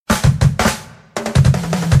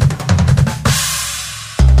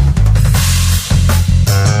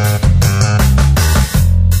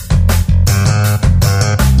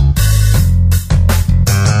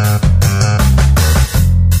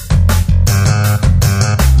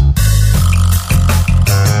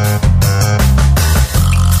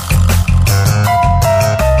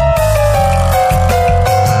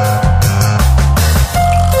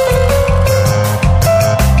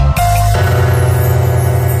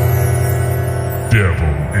devil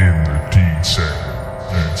in the detail.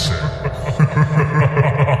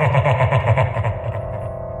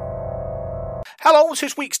 Hello, this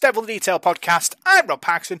is week's Devil in the Detail podcast. I'm Rob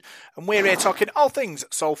Paxton, and we're here talking all things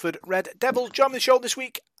Salford Red Devils. Joining the show this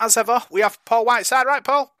week, as ever, we have Paul Whiteside. Right,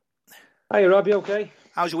 Paul? Hi, Rob. You okay?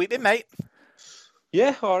 How's your week been, mate?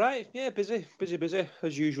 Yeah, all right. Yeah, busy,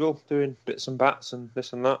 as usual, doing bits and bats and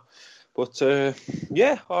this and that. But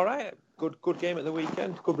yeah, all right. Good game at the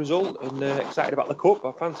weekend. Good result, and excited about the cup.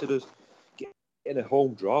 I fancied us getting a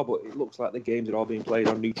home draw, but it looks like the games are all being played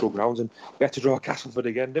on neutral grounds, and we had to draw Castleford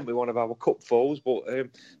again, didn't we? One of our cup foes, but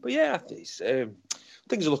yeah, it's,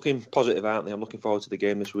 things are looking positive, aren't they? I'm looking forward to the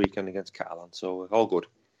game this weekend against Catalan, so all good.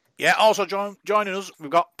 Yeah, also joining us,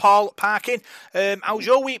 we've got Paul Parkin. How's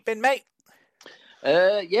your week been, mate?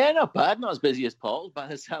 Yeah, not bad. Not as busy as Paul's, by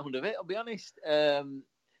the sound of it. I'll be honest.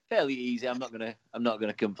 Fairly easy. I'm not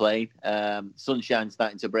gonna complain. Sunshine's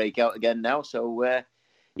starting to break out again now, so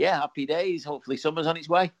yeah, happy days. Hopefully, summer's on its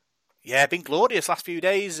way. Yeah, been glorious last few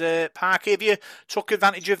days. Parky, have you took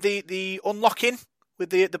advantage of the unlocking with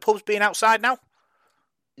the pubs being outside now?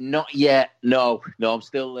 Not yet. No. I'm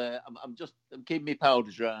still. I'm keeping my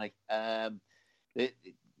powder dry.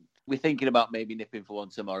 We're thinking about maybe nipping for one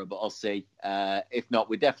tomorrow, but I'll see. If not,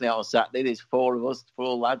 we're definitely out on Saturday. There's four of us,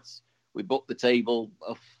 four lads. We booked the table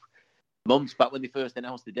months back when they first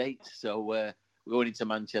announced the date. So we're going into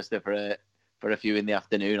Manchester for a few in the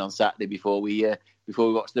afternoon on Saturday before we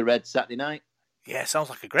watch the Reds Saturday night. Yeah,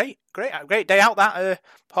 sounds like a great day out. That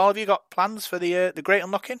Paul, have you got plans for the great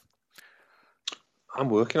unlocking? I'm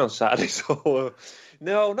working on Saturday, so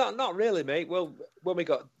no, not really, mate. Well, when we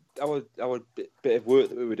got our bit of work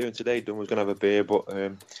that we were doing today done, we was going to have a beer, but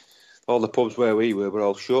all the pubs where we were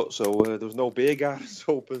all shut, so there was no beer gardens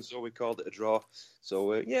open, so we called it a draw.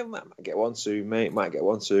 So yeah, might get one soon, mate. Might get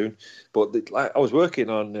one soon. But I was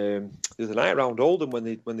working on there's a night round Oldham when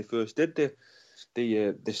they first did this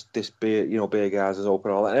beer, beer gardens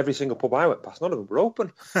open, all that. And every single pub I went past, none of them were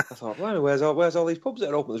open. I thought, blimey, where's all these pubs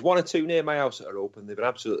that are open? There's one or two near my house that are open. They've been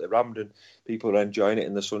absolutely rammed, and people are enjoying it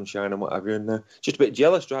in the sunshine and what have you. And just a bit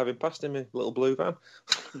jealous driving past in my little blue van.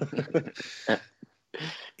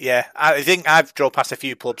 Yeah, I think I've drove past a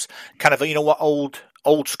few pubs, kind of,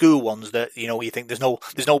 old school ones that, you think there's no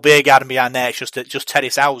beer garden behind there. It's just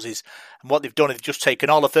terrace houses. And what they've done is they've just taken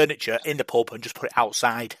all the furniture in the pub and just put it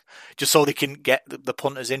outside, just so they can get the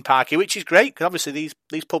punters in parking, which is great because obviously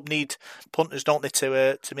these pubs need punters, don't they,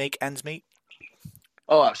 to make ends meet.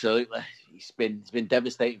 Oh, absolutely. It's been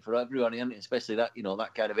devastating for everyone, hasn't it? Especially that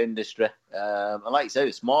that kind of industry. And like you say,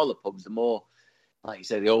 the smaller pubs, the more, like you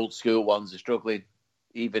say, the old school ones are struggling.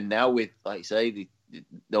 Even now with, like you say, the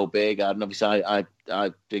no beer garden. Obviously, I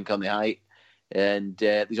drink on the Height, and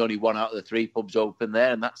there's only one out of the three pubs open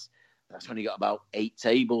there, and that's only got about 8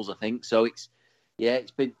 tables, I think. So it's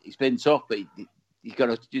been tough, but you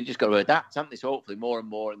just got to adapt, haven't they? So hopefully more and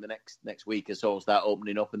more in the next week or so will start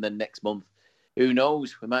opening up, and then next month, who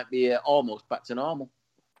knows? We might be almost back to normal.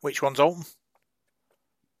 Which one's open?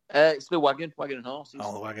 It's the Wagon and Horses.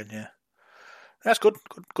 Oh, the Wagon, yeah. That's good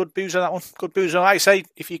boozer, that one. Good boozer. Like I say,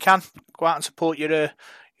 if you can, go out and support your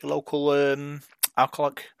local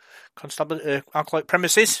alcoholic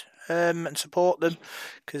premises and support them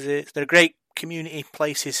because they're great community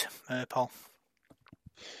places, Paul.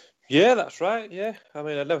 Yeah, that's right. Yeah, I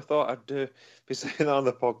mean, I never thought I'd be saying that on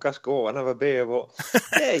the podcast. Go and have a beer, but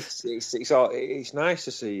yeah, it's nice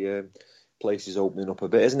to see places opening up a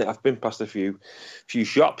bit, isn't it? I've been past a few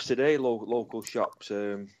shops today, local shops.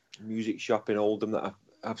 Music shop in Oldham that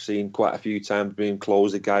I've seen quite a few times being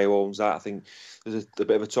closed. The guy who owns that, I think there's a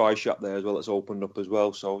bit of a toy shop there as well that's opened up as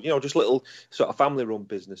well. So just little sort of family-run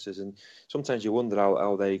businesses, and sometimes you wonder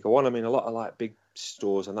how they go on. I mean, a lot of like big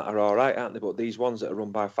stores and that are all right, aren't they? But these ones that are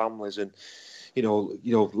run by families and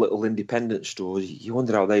little independent stores, you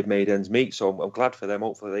wonder how they've made ends meet. So I'm glad for them.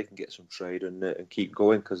 Hopefully they can get some trade and keep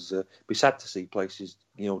going because it'd be sad to see places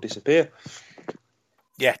disappear.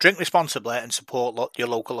 Yeah, drink responsibly and support your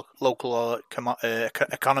local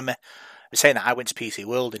economy. Saying that, I went to PC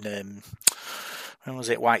World in when was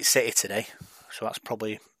it, White City today, so that's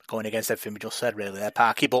probably going against everything we just said, really, there,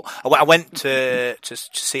 Parky. But I went to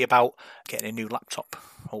see about getting a new laptop,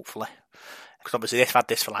 hopefully, because obviously they've had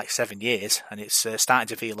this for like 7 years, and it's starting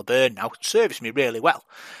to feel a burn now. It serviced me really well,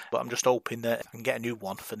 but I'm just hoping that I can get a new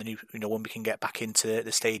one for the new, when we can get back into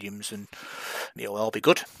the stadiums, and it'll all be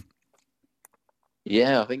good.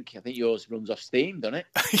 Yeah, I think yours runs off steam, doesn't it?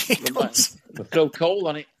 It does. Throw coal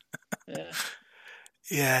on it. Yeah.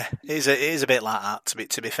 Yeah, it is a bit like that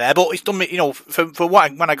to be fair, but it's done me, for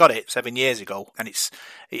when I got it 7 years ago, and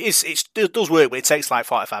it does work, but it takes like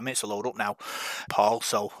 45 minutes to load up now, Paul.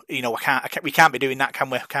 So we can't be doing that, can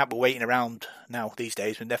we? Can't be waiting around now these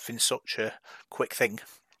days when everything's such a quick thing.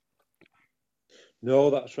 No,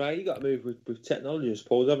 that's right. You got to move with technology, I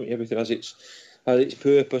suppose, haven't you? Everything has its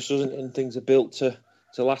purpose, doesn't it? And things are built to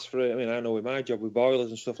last for. I mean, I know with my job with boilers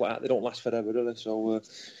and stuff like that, they don't last forever, do they? So.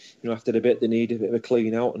 After the bit, they need a bit of a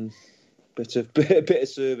clean out and a bit of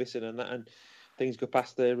servicing and that, and things go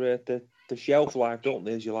past the shelf life, don't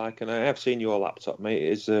they? As you like, and I have seen your laptop, mate.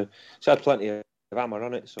 It's had plenty of hammer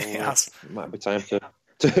on it, so it might be time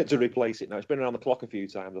to replace it now. It's been around the clock a few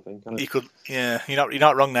times, I think. You could, yeah. You're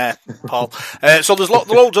not wrong there, Paul. So there's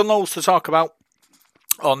loads and loads to talk about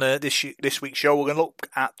on this week's show. We're going to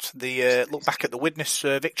look back at the Widnes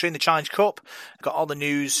victory in the Challenge Cup. Got all the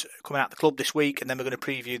news coming out of the club this week, and then we're going to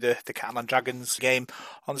preview the Catalan Dragons game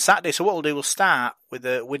on Saturday. So what we'll do, we'll start with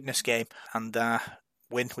the Widnes game and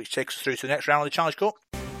win, which takes us through to the next round of the Challenge Cup.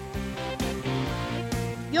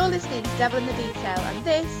 You're listening to Devil in the Detail, and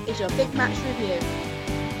this is your big match review.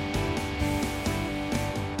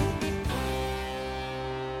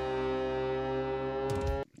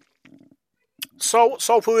 So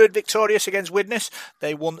Salford were victorious against Widnes.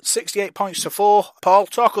 They won 68 points to 4. Paul,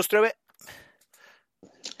 talk us through it.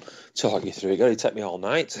 Talk you through it. It'll take me all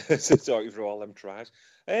night to talk you through all them tries.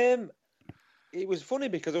 It was funny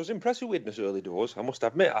because I was impressed with Widnes early doors. I must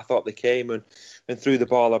admit, I thought they came and threw the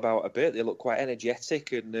ball about a bit. They looked quite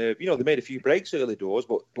energetic, and they made a few breaks early doors,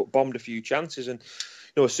 but bombed a few chances. And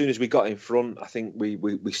as soon as we got in front, I think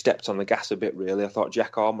we stepped on the gas a bit. Really, I thought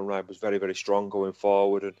Jack Armonride was very, very strong going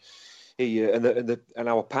forward, and he and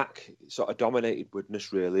our pack sort of dominated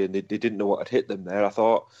Widnes really, and they didn't know what had hit them there. I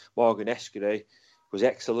thought Morgan Escudé was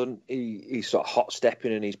excellent. He's sort of hot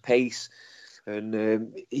stepping in his pace.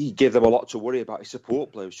 And he gave them a lot to worry about. His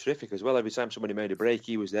support play was terrific as well. Every time somebody made a break,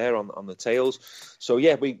 he was there on the tails. So,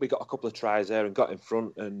 yeah, we got a couple of tries there and got in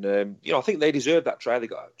front. And, I think they deserved that try. They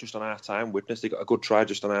got just on half-time. Widnes, they got a good try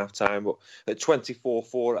just on half-time. But at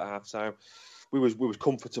 24-4 at half-time, we was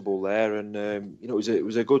comfortable there. And, it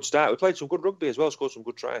was a good start. We played some good rugby as well, scored some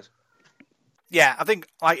good tries. Yeah, I think,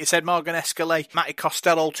 like you said, Morgan Escalé, Matty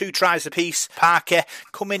Costello, 2 tries apiece. Parker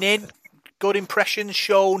coming in. Good impressions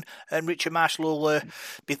shown, and Richard Marshall will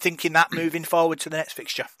be thinking that moving forward to the next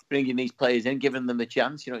fixture. Bringing these players in, giving them the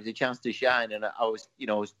chance, it's a chance to shine. And I was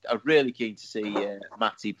really keen to see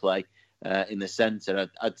Matty play in the centre.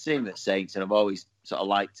 I'd seen him at Saints, and I've always sort of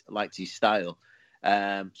liked his style.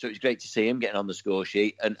 So it was great to see him getting on the score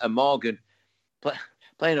sheet, and Morgan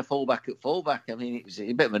playing a fullback at fullback. I mean, it was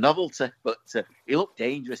a bit of a novelty, but he looked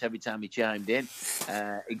dangerous every time he chimed in.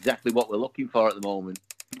 Exactly what we're looking for at the moment.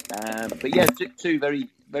 But yeah, two very,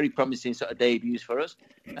 very promising sort of debuts for us,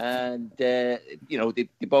 and they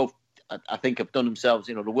both, I think, have done themselves,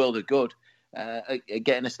 the world of good,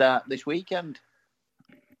 getting a start this weekend.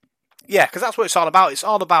 Yeah, because that's what it's all about. It's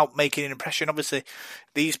all about making an impression. Obviously,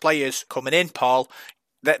 these players coming in, Paul,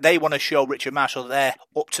 they want to show Richard Marshall that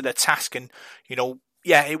they're up to the task, and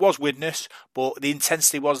yeah, it was Widnes, but the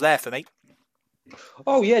intensity was there for me.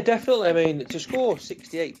 Oh yeah, definitely. I mean, to score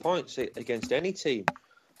 68 points against any team,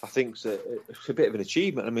 I think it's a bit of an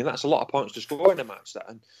achievement. I mean, that's a lot of points to score in a match.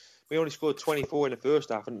 And we only scored 24 in the first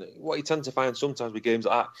half. And what you tend to find sometimes with games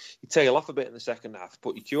like that, you tail off a bit in the second half,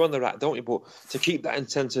 put your cue on the rack, don't you? But to keep that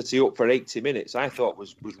intensity up for 80 minutes, I thought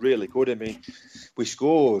was really good. I mean, we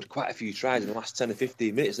scored quite a few tries in the last 10 or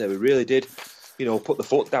 15 minutes there. We really did, put the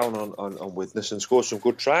foot down on Widnes and score some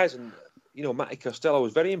good tries. And Matty Costello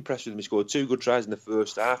was very impressed with him. He scored 2 good tries in the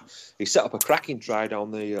first half. He set up a cracking try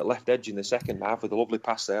down the left edge in the second half with a lovely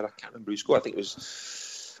pass there. I can't remember who scored. I think it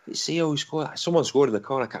was CEO who scored. Someone scored in the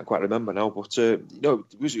corner. I can't quite remember now. But,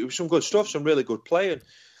 it was some good stuff, some really good play. And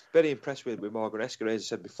very impressed with Morgan Escudé, as I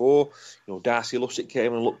said before. Darcy Lussick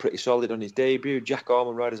came and looked pretty solid on his debut. Jack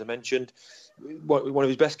Armonride, as I mentioned, one of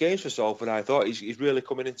his best games for Salford, I thought. He's really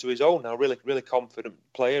coming into his own now. Really, really confident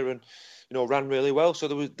player, and ran really well. So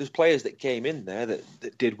there's players that came in there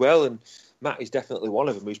that did well, and Matt is definitely one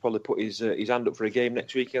of them. He's probably put his hand up for a game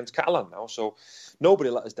next week against Catalan now. So nobody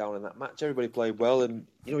let us down in that match. Everybody played well, and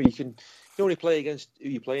you can only play against who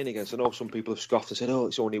you're playing against. I know some people have scoffed and said, "Oh,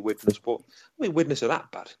 it's only Widnes," but I mean, Widnes are that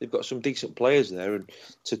bad. They've got some decent players there, and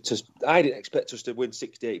I didn't expect us to win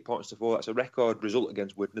 68 points to 4. That's a record result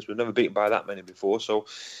against Widnes. We've never beaten by that many before, so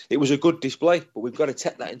it was a good display. But we've got to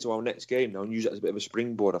take that into our next game now and use that as a bit of a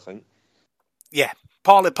springboard, I think. Yeah,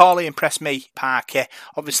 Paulie impressed me, Parker.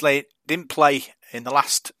 Obviously, didn't play in the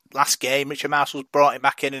last last game, Richard Marshall's brought him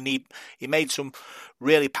back in, and he made some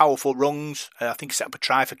really powerful runs. I think he set up a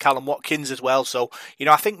try for Callum Watkins as well. So,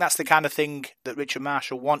 I think that's the kind of thing that Richard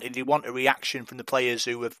Marshall wanted. He wanted a reaction from the players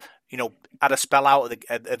who have, had a spell out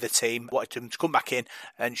of the team, wanted them to come back in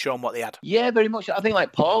and show them what they had. Yeah, very much. I think,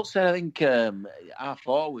 like Paul said, I think our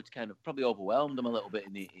forwards kind of probably overwhelmed them a little bit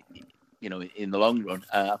in the long run.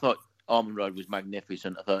 I thought Ormonroyd was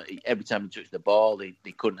magnificent. I thought every time he touched the ball, they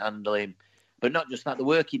couldn't handle him. But not just that, the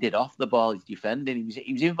work he did off the ball, his defending,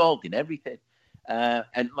 he was involved in everything.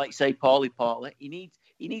 And like say, Paulie Porter, he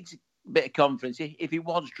needs a bit of confidence. If he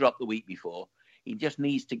was dropped the week before, he just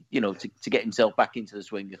needs to to get himself back into the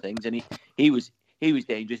swing of things. And he was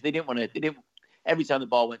dangerous. They didn't. Every time the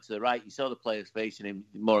ball went to the right, you saw the players facing him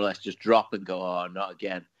more or less just drop and go, oh, not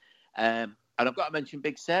again. And I've got to mention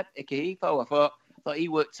Big Seb Ikehefo. I thought he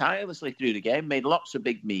worked tirelessly through the game, made lots of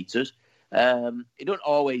big meters. He don't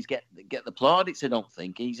always get the plaudits, I don't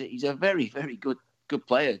think. He's a very, very good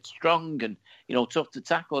player, strong and tough to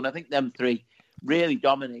tackle. And I think them three really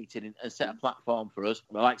dominated and set a platform for us.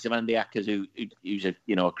 The likes of Andy Ackers, who's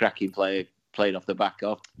a cracking player, played off the back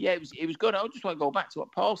of. Yeah, it was good. I just want to go back to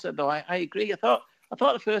what Paul said, though. I agree. I thought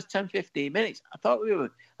the first 10, 15 minutes, I thought we were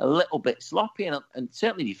a little bit sloppy and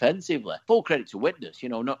certainly defensively. Full credit to Widnes,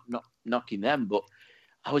 not knocking them, but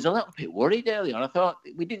I was a little bit worried early on. I thought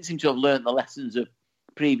we didn't seem to have learned the lessons of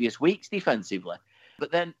previous weeks defensively.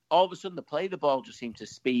 But then all of a sudden the ball just seemed to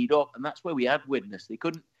speed up, and that's where we had Widnes.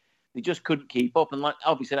 They just couldn't keep up, and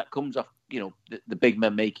obviously that comes off the big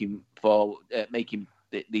men making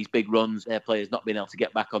these big runs. Their players not being able to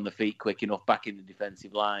get back on the feet quick enough back in the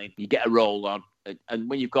defensive line. You get a roll on, and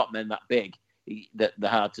when you've got men that big, they're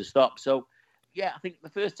hard to stop. So yeah, I think the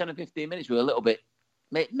first 10 or 15 minutes were a little bit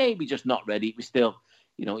maybe just not ready. It was still.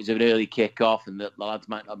 It was an early kick-off and the lads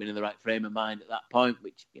might not have been in the right frame of mind at that point,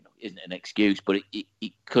 which, isn't an excuse, but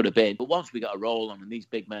it could have been. But once we got a roll on and these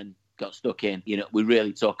big men got stuck in, we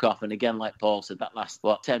really took off. And again, like Paul said, that last,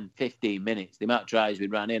 10, 15 minutes, the amount of tries we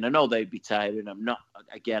ran in, I know they'd be tiring. I'm not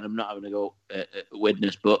having to go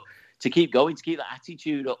Widnes, but to keep going, to keep that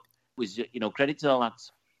attitude up was, credit to the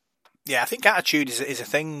lads. Yeah, I think attitude is a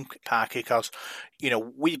thing, Parky, because,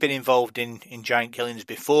 we've been involved in giant killings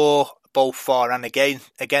before, both for and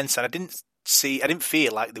against, and I didn't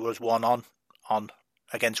feel like there was one on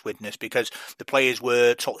against Widnes because the players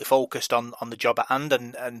were totally focused on the job at hand,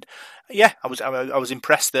 and yeah, I was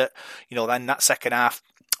impressed that then that second half,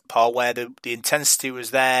 Paul, where the intensity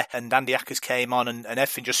was there and Andy Ackers came on and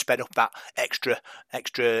everything just sped up that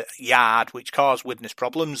extra yard, which caused Widnes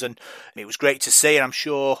problems, and it was great to see, and I'm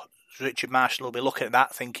sure Richard Marshall will be looking at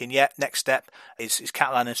that thinking, yeah, next step is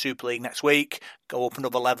Catalan and Super League next week, go up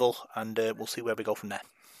another level, and we'll see where we go from there.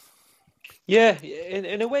 Yeah,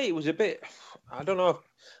 in a way it was a bit, I don't know, I'm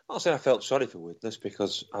not saying I felt sorry for Widnes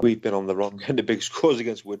because we've been on the wrong end of big scores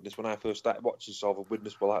against Widnes. When I first started watching Salford,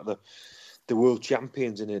 Widnes were like the world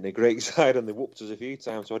champions and in a great side, and they whooped us a few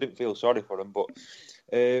times, so I didn't feel sorry for them, but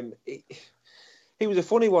it was a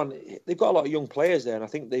funny one. They've got a lot of young players there, and I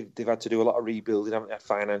think they've had to do a lot of rebuilding, haven't they?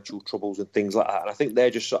 Financial troubles and things like that. And I think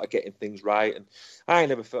they're just sort of getting things right. And I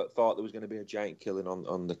never thought there was going to be a giant killing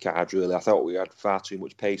on the cards, really. I thought we had far too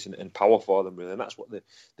much pace and power for them, really. And that's what the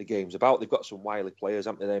game's about. They've got some wily players,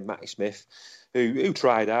 haven't they? Matty Smith, who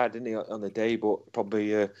tried hard, didn't he, on the day, but probably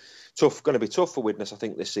going to be tough for Widnes, I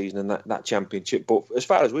think, this season and that championship. But as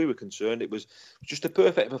far as we were concerned, it was just a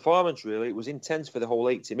perfect performance, really. It was intense for the whole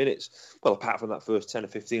 80 minutes. Well, apart from that first 10 or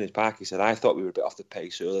 15, as Parky said, I thought we were a bit off the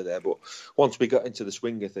pace earlier there. But once we got into the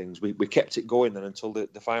swing of things, we kept it going then until the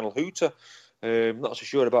final hooter. Not so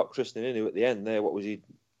sure about Kristen Inu at the end there. What was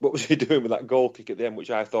he doing with that goal kick at the end, which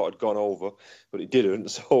I thought had gone over, but it didn't.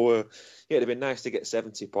 So, yeah, it'd have been nice to get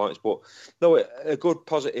 70 points. But, no, a good,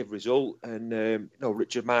 positive result. And,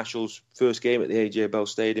 Richard Marshall's first game at the AJ Bell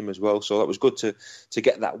Stadium as well. So that was good to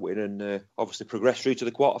get that win and obviously progress through to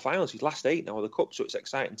the quarterfinals. He's last 8 now of the Cup, so it's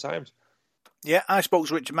exciting times. Yeah, I spoke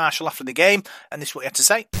to Richard Marshall after the game, and this is what he had to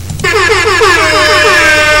say.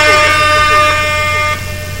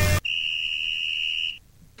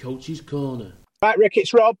 Coach's Corner. Right, Rick,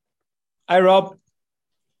 it's Rob. Hi, Rob.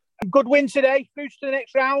 Good win today. Through to the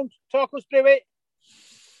next round. Talk us through it.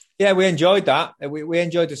 Yeah, we enjoyed that. We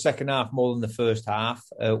enjoyed the second half more than the first half.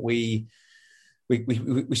 We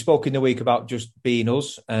spoke in the week about just being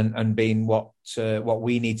us and being what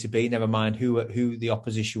we need to be. Never mind who the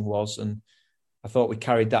opposition was, and I thought we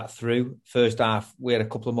carried that through. First half, we had a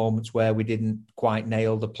couple of moments where we didn't quite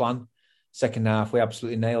nail the plan. Second half, we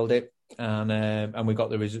absolutely nailed it, and we got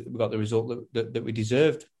the result that we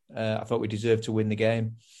deserved. I thought we deserved to win the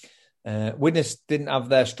game. Widnes didn't have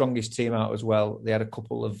their strongest team out as well. They had a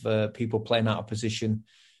couple of people playing out of position,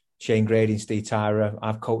 Shane Grady and Steve Tyra.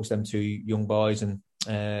 I've coached them two young boys, and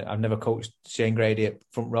I've never coached Shane Grady at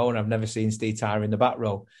front row, and I've never seen Steve Tyra in the back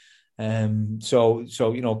row. So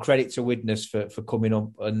credit to Widnes for coming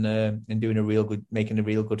up and doing making a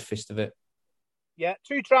real good fist of it. Yeah,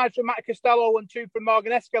 2 tries from Matt Costello and 2 from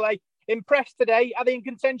Morgan Escalay. Impressed today? Are they in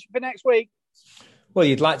contention for next week? Well,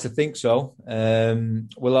 you'd like to think so.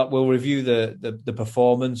 We'll review the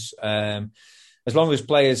performance. As long as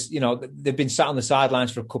players, they've been sat on the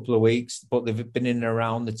sidelines for a couple of weeks, but they've been in and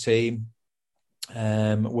around the team.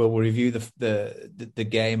 We'll review the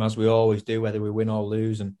game as we always do, whether we win or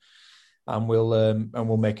lose, and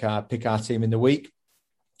we'll pick our team in the week.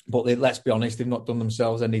 But let's be honest, they've not done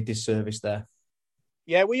themselves any disservice there.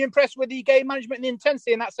 Yeah, were you impressed with the game management and the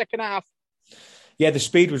intensity in that second half? Yeah, the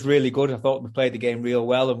speed was really good. I thought we played the game real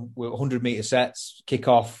well, and we're 100-metre sets, kick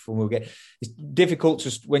off, and it's difficult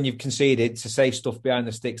when you've conceded to say stuff behind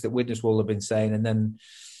the sticks that Widnes will have been saying, and then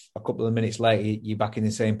a couple of minutes later you're back in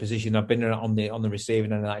the same position. I've been on the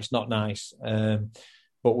receiving end of that. It's not nice,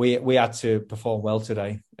 but we had to perform well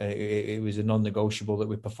today. It was a non-negotiable that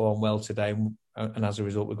we performed well today, and as a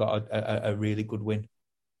result, we got a really good win.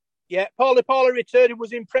 Yeah, Paulie returning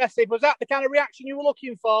was impressive. Was that the kind of reaction you were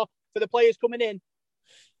looking for the players coming in?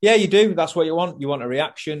 Yeah, you do. That's what you want. You want a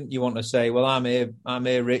reaction. You want to say, "Well, I'm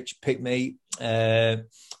here, Rich. Pick me." They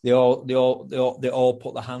all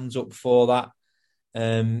put their hands up for that.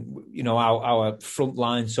 Our front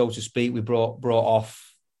line, so to speak, we brought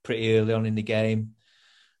off pretty early on in the game,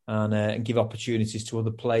 and give opportunities to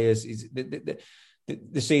other players.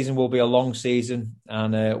 The season will be a long season,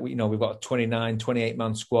 and we've got a 29,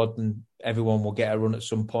 28-man squad, and everyone will get a run at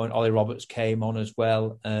some point. Ollie Roberts came on as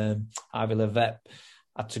well. Ivy Levette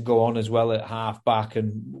had to go on as well at half back,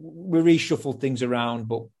 and we reshuffled things around,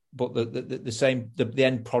 but the same. The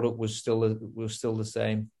end product was still the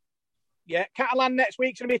same. Yeah, Catalan next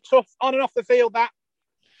week's going to be tough on and off the field. That.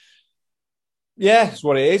 Yeah, it's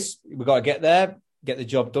what it is. We've got to get there, get the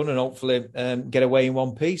job done, and hopefully get away in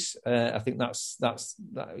one piece. I think that's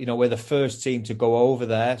we're the first team to go over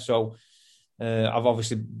there. So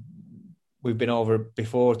we've been over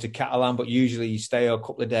before to Catalan, but usually you stay a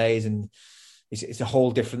couple of days and it's a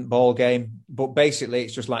whole different ball game. But basically,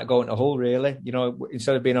 it's just like going to Hull, really.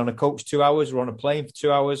 Instead of being on a coach 2 hours, we're on a plane for 2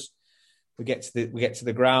 hours. We get to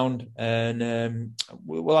the ground, and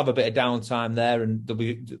we'll have a bit of downtime there, and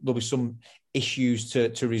there'll be some issues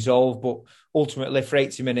to resolve. But ultimately, for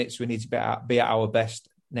 80 minutes, we need to be at our best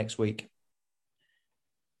next week.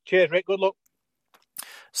 Cheers, Rick. Good luck.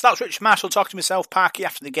 So that was Rich Marshall talking to myself, Parky,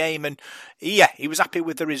 after the game, and he was happy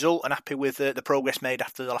with the result and happy with the progress made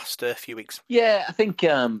after the last few weeks. Yeah, I think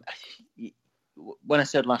when I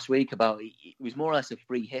said last week about it was more or less a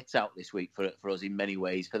free hit out this week for us in many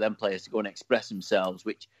ways, for them players to go and express themselves,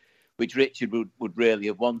 which Richard would really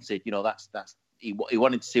have wanted. That's he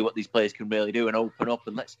wanted to see what these players can really do and open up,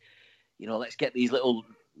 and let's get these little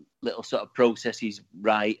sort of processes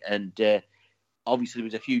right. And obviously there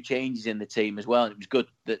was a few changes in the team as well, and it was good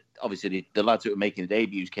that obviously the lads that were making the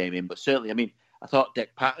debuts came in. But certainly, I thought Dec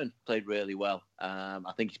Patton played really well.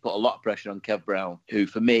 I think he's put a lot of pressure on Kev Brown, who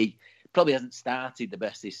for me probably hasn't started the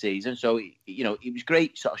best this season. So it was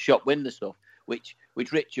great sort of shot window stuff, which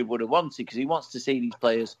Richard would have wanted, because he wants to see these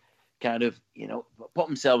players kind of put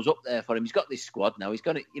themselves up there for him. He's got this squad now. He's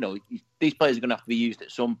got to these players are going to have to be used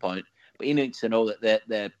at some point. But he needs to know that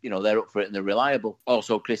they're up for it and they're reliable.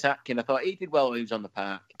 Also, Chris Atkin, I thought he did well when he was on the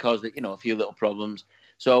park, caused a few little problems.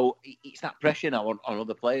 So it's that pressure now on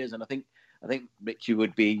other players, and I think Richie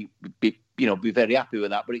would be very happy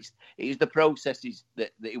with that. But it's the processes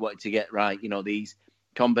that he wanted to get right. These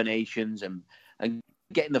combinations and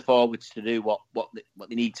getting the forwards to do what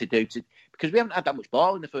they need to do because we haven't had that much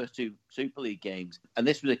ball in the first 2 Super League games, and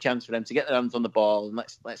this was a chance for them to get their hands on the ball and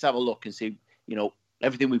let's have a look and see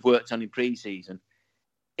everything we've worked on in pre-season,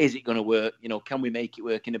 is it going to work? Can we make it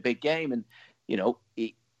work in a big game? And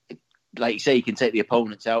like you say, you can take the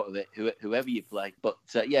opponents out of it, whoever you play. But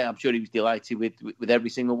I'm sure he was delighted with every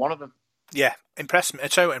single one of them. Yeah, impressed me.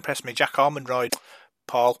 So impressed me. Jack Ormondroyd,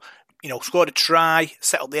 Paul, scored a try,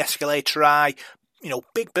 set up the Escalade try.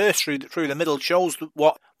 Big burst through the middle, shows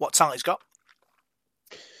what talent he's got.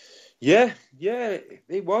 Yeah,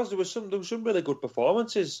 it was. There was some really good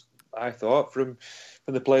performances, I thought, from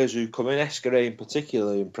the players who come in. Escalade in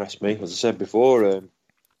particular impressed me, as I said before.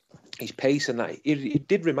 His pace and that, it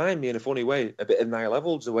did remind me in a funny way a bit of Niall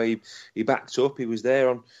Evalds, the way he backed up. He was there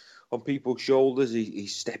on people's shoulders.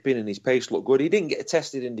 He's stepping and his pace looked good. He didn't get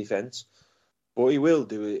tested in defence, but he will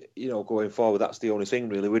do it, going forward. That's the only thing,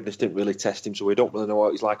 really. Widnes didn't really test him, so we don't really know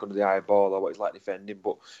what he's like under the eye ball or what he's like defending.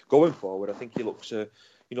 But going forward, I think he looks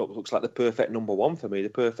looks like the perfect number one for me, the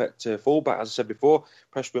perfect fullback. As I said before,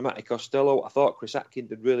 pressed with Matty Costello. I thought Chris Atkin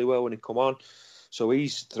did really well when he come on. So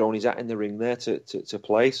he's thrown his hat in the ring there to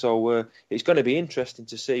play. So it's going to be interesting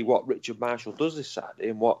to see what Richard Marshall does this Saturday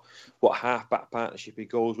and what half-back partnership he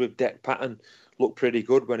goes with. Dec Patton looked pretty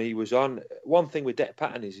good when he was on. One thing with Dec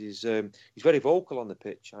Patton is he's very vocal on the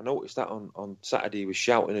pitch. I noticed that on Saturday he was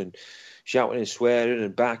shouting and swearing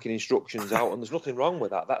and barking instructions out, and there's nothing wrong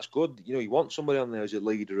with that. That's good. You want somebody on there as a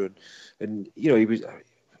leader, and he was,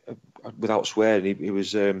 without swearing, he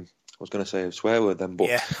was... I was going to say a swear word then, but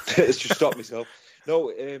it's just stopped myself. No,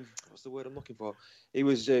 what's the word I'm looking for? He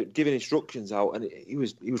was giving instructions out, and he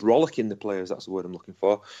was rollicking the players. That's the word I'm looking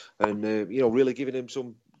for, and really giving them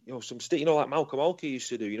some stick. Like Malcolm Alke used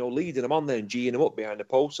to do. Leading them on there and geeing them up behind the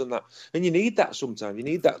post and that. And you need that sometimes. You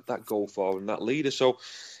need that goal forward and that leader. So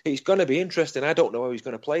it's going to be interesting. I don't know how he's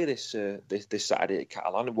going to play this Saturday at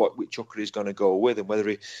Catalan and which hooker he's going to go with, and whether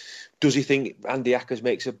he think Andy Ackers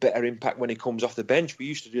makes a better impact when he comes off the bench. We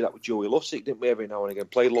used to do that with Joey Lussick, didn't we? Every now and again,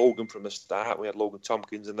 play Logan from the start. We had Logan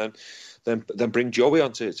Tompkins, and then bring Joey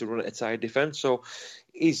on to run at a tight defence. So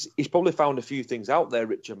he's probably found a few things out there,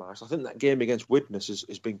 Richard Marshall. I think that game against Widnes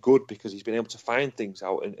has been good because he's been able to find things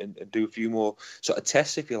out and do a few more sort of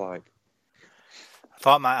tests, if you like. I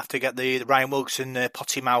thought I might have to get the Ryan Wilson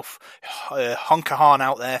potty mouth honker horn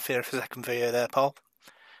out there for a second for you there, Paul.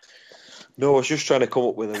 No, I was just trying to come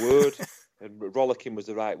up with a word, and rollicking was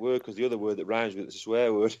the right word because the other word that rhymes with it is a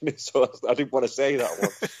swear word, so I didn't want to say that one.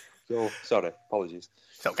 So, sorry, apologies.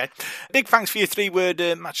 It's okay. Big thanks for your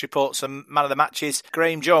 3-word match reports and man of the matches.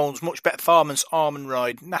 Graham Jones, much better performance,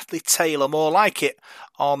 Armenroyd. Natalie Taylor, more like it,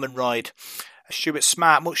 Armenroyd. Stuart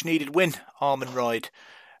Smart, much needed win, Armenroyd.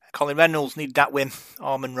 Colin Reynolds needed that win,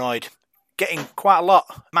 Armenroyd. Getting quite a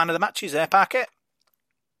lot. Man of the matches there, Parkett.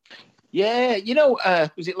 Yeah,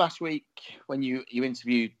 was it last week when you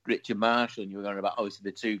interviewed Richard Marshall and you were going about obviously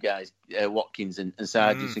the two guys, Watkins and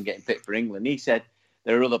Sargentson getting picked for England? He said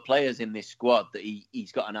there are other players in this squad that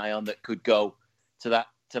he's got an eye on that could go to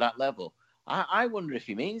that level. I wonder if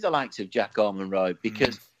he means the likes of Jack Armenroyd,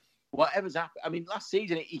 because whatever's happened, I mean, last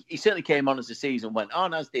season he certainly came on as the season went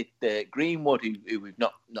on, as did Greenwood, who we've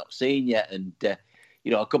not seen yet, and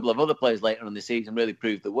a couple of other players later in the season really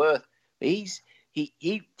proved the worth. But he's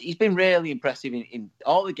been really impressive in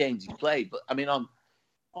all the games he's played. But I mean,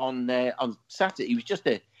 on Saturday he was just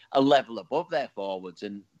a level above their forwards,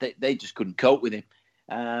 and they just couldn't cope with him.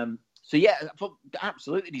 So yeah,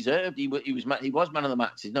 absolutely deserved. He was man of the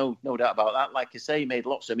match. There's no doubt about that. Like I say, he made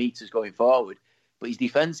lots of meters going forward, but his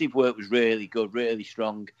defensive work was really good, really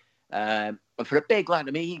strong. But for a big lad,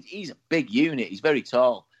 I mean, he's a big unit. He's very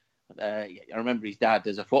tall. I remember his dad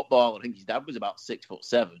as a footballer. I think his dad was about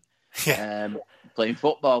 6'7". Playing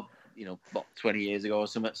football, about 20 years ago or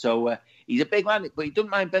something. So he's a big lad, but he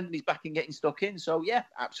doesn't mind bending his back and getting stuck in. So yeah,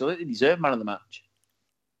 absolutely deserved man of the match.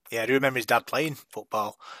 Yeah, I do remember his dad playing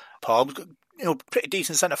football. Paul was, pretty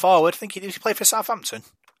decent centre forward. I think did he play for Southampton?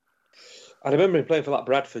 I remember him playing for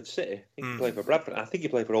Bradford City. I think he played for Bradford. I think he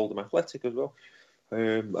played for Oldham Athletic as well.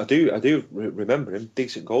 I do remember him,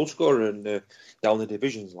 decent goal scorer and down the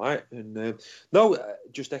divisions,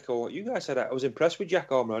 just echo what you guys said. I was impressed with Jack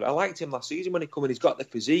Armenroyd. I liked him last season when he came in. He's got the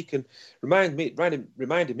physique and reminded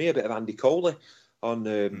me a bit of Andy Coley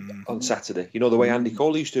on Saturday. The way Andy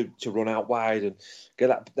Coley used to run out wide and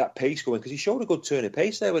get that pace going, because he showed a good turn of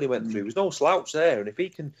pace there when he went through. There was no slouch there, and if we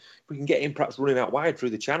can get him perhaps running out wide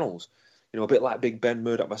through the channels, a bit like Big Ben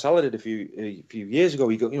Murdoch-Masala did a few years ago.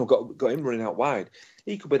 He got him running out wide.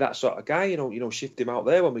 He could be that sort of guy. Shift him out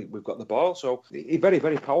there when we've got the ball. So he's very,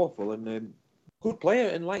 very powerful and good player.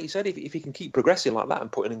 And like you said, if he can keep progressing like that and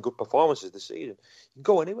putting in good performances this season, you can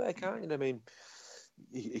go anywhere, can't you? I mean,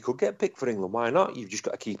 he could get picked for England. Why not? You've just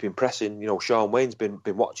got to keep impressing. Sean Wayne's been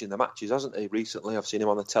watching the matches, hasn't he? Recently, I've seen him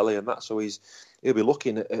on the telly and that. So he'll be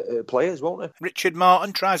looking at players, won't he? Richard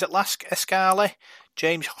Martin tries at last. Escali.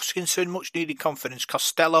 James Hoskinson, much needed confidence.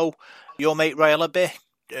 Costello, your mate Ray Ellaby,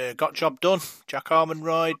 got job done. Jack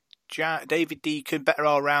Armenroyd, David Deacon, better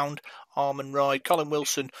all round. Armenroyd, Colin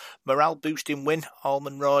Wilson, morale boosting win.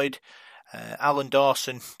 Armenroyd, Alan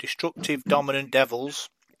Dawson, destructive, dominant Devils.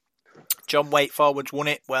 John Waite forwards won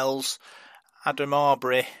it. Wells, Adam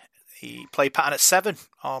Arbery, he played Patton at 7.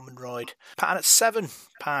 Armenroyd, Patton at 7.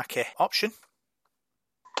 Parky, option.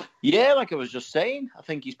 Yeah, like I was just saying, I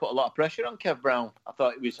think he's put a lot of pressure on Kev Brown. I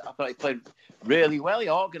thought he played really well. He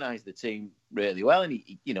organised the team really well, and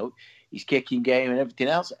his kicking game and everything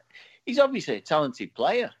else. He's obviously a talented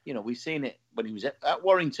player. We've seen it when he was at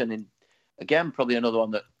Warrington, and again, probably another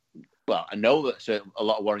one that. Well, I know that a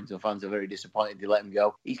lot of Warrington fans are very disappointed they let him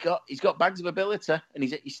go. He's got bags of ability, and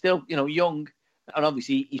he's still young And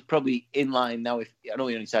obviously, he's probably in line now. I know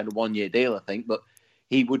he only signed a 1-year deal, I think, but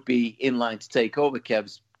he would be in line to take over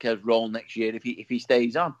Kev's role next year if he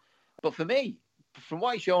stays on. But for me, from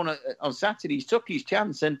what he's shown on Saturday, he's took his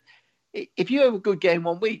chance. And if you have a good game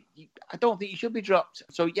one week, I don't think he should be dropped.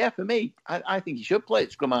 So, yeah, for me, I think he should play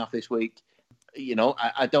at scrum half this week. You know,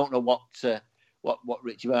 I don't know what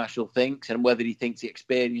Richie Marshall thinks and whether he thinks the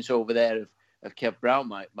experience over there of Kev Brown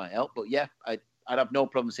might help. But, yeah, I'd have no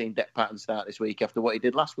problem seeing Dec Patton start this week after what he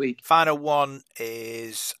did last week. Final one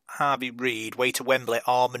is Harvey Reid, way to Wembley,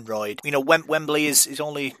 Ormond Royd. You know, Wembley is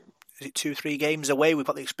only 2-3 games away. We've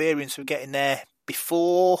got the experience of getting there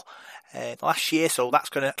before last year, so that's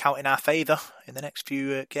going to count in our favour in the next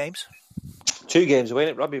few games. 2 games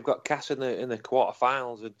away, Rob. You've got Cass in the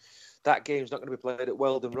quarterfinals, and that game's not going to be played at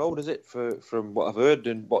Weldon Road, is it? From what I've heard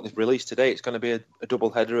and what they've released today, it's going to be a double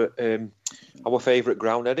header at our favourite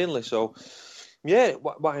ground, Headingley. So, yeah,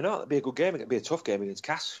 why not? It'd be a good game. It'd be a tough game against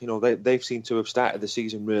Cass. You know, they've seemed to have started the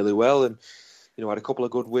season really well, and you know, had a couple of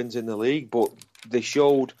good wins in the league, but they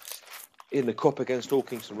showed in the cup against Hull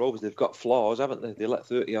Kingston Rovers they've got flaws, haven't they? They let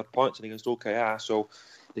 30 odd points in against Hull KR, so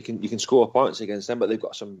you can score points against them, but they've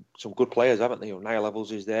got some good players, haven't they? You know, Niall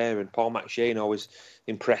Levels is there, and Paul McShane always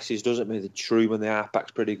impresses, doesn't he? The Truman, the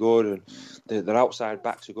halfback's pretty good, and their outside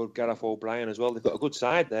backs are good. Gareth O'Brien as well. They've got a good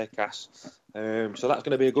side there, Cass. So that's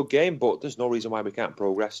going to be a good game, but there's no reason why we can't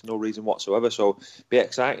progress, no reason whatsoever. So be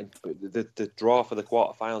exciting. The draw for the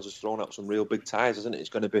quarterfinals has thrown out some real big ties, hasn't it? It's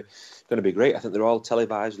going to be great. I think they're all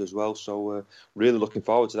televised as well, so really looking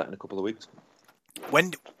forward to that in a couple of weeks.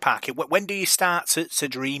 When do you start to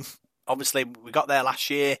dream? Obviously, we got there last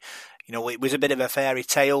year. You know, it was a bit of a fairy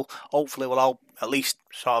tale. Hopefully, we'll all, at least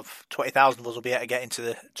sort of 20,000 of us will be able to get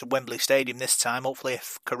into to Wembley Stadium this time. Hopefully,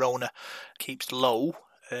 if Corona keeps low.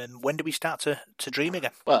 And when do we start to dream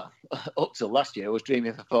again? Well, up till last year, I was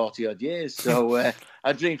dreaming for 40 odd years. So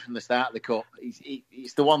I dreamed from the start of the cup.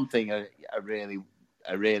 It's the one thing I really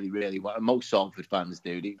want, and most Salford fans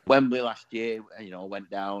do. Wembley last year, you know, went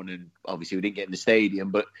down, and obviously we didn't get in the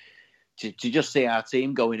stadium, but to just see our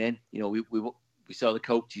team going in, you know, we saw the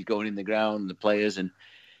coaches going in the ground, the players, and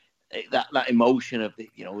that emotion of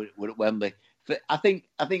we're at Wembley. I think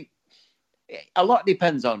a lot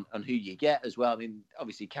depends on who you get as well. I mean,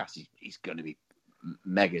 obviously Cass is going to be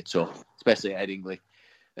mega tough, especially at Headingley.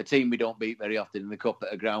 A team we don't beat very often in the cup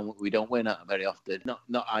at a ground we don't win at very often.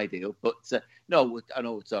 Not ideal, but no, I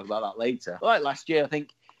know we'll talk about that later. Like last year,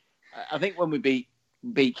 I think when we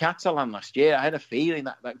beat Catalan last year, I had a feeling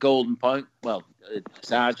that golden point. Well,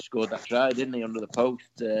 Sarge scored that try, didn't he, under the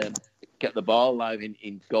post? Kept the ball alive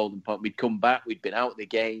in golden point. We'd come back. We'd been out of the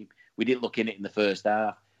game. We didn't look in it in the first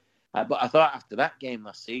half. But I thought after that game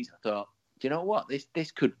last season, I thought, do you know what?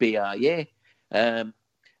 This could be our year.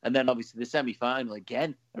 And then obviously the semi-final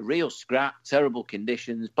again, a real scrap, terrible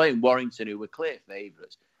conditions, playing Warrington, who were clear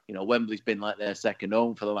favourites. You know, Wembley's been like their second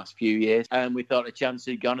home for the last few years. And we thought a chance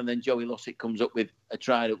had gone, and then Joey Lussick comes up with a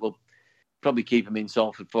try that will probably keep him in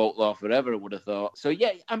Salford folklore forever, I would have thought. So,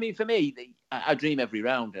 yeah, I mean, for me, I dream every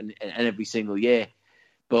round and every single year.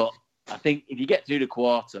 But I think if you get through the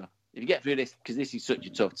quarter, if you get through this, because this is such a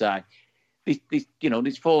tough tie,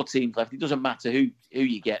 there's 4 teams left. It doesn't matter who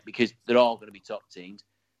you get, because they're all going to be top teams.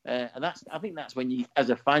 And I think that's when you, as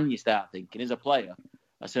a fan, you start thinking. As a player,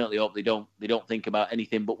 I certainly hope they don't think about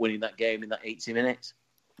anything but winning that game in that 80 minutes.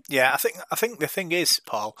 Yeah, I think the thing is,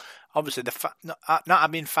 Paul, obviously not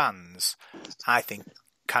having fans, I think,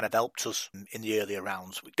 kind of helped us in the earlier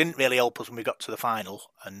rounds. It didn't really help us when we got to the final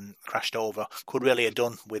and crashed over. Could really have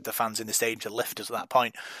done with the fans in the stadium to lift us at that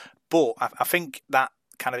point. But I think that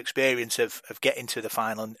kind of experience of getting to the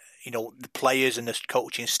final, and you know, the players and the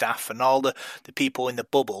coaching staff and all the people in the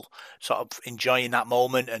bubble sort of enjoying that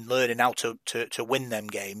moment and learning how to win them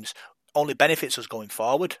games only benefits us going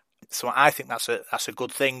forward. So I think that's a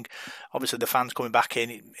good thing. Obviously, the fans coming back in,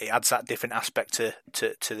 it adds that different aspect to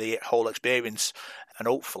the whole experience, and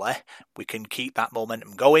hopefully we can keep that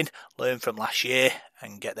momentum going, learn from last year,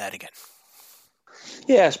 and get there again.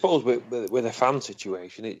 Yeah, I suppose with a fan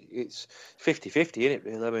situation, it's 50-50, isn't it,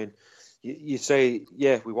 really? I mean, you say,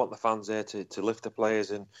 yeah, we want the fans there to lift the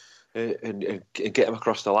players and get them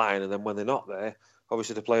across the line, and then when they're not there,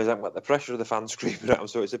 obviously the players haven't got the pressure of the fans screaming at them,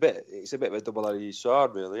 so it's a bit of a double-edged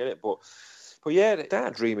sword, really, isn't it? But yeah, they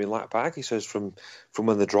start dreaming, like Parky says, from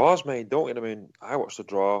when the draw's made, don't you? I mean, I watched the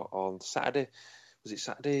draw on Saturday. Was it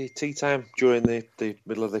Saturday tea time during the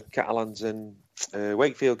middle of the Catalans and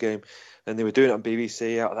Wakefield game? And they were doing it on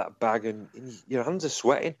BBC out of that bag, and your hands are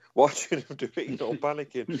sweating watching them do it,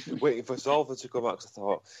 panicking, waiting for Salford to come out. Because I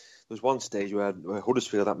thought, was one stage where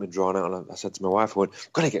Huddersfield had me drawn out, and I said to my wife, "I'm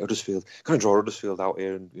going to get Huddersfield, going to draw Huddersfield out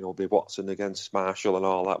here, and be Watson against Marshall and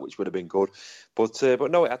all that, which would have been good." But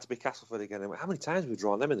no, it had to be Castleford again. How many times have we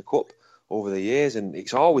drawn them in the cup over the years? And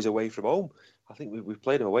it's always away from home. I think we've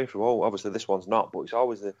played them away from home. Obviously, this one's not, but it's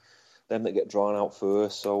always them that get drawn out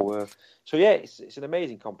first. So yeah, it's an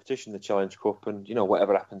amazing competition, the Challenge Cup, and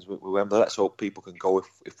whatever happens with Wembley, let's hope people can go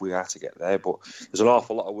if we are to get there. But there's an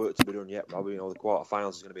awful lot of work to be done yet, Robbie. The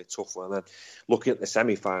quarterfinals is going to be a tough one, and then looking at the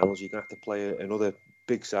semi-finals, you're going to have to play another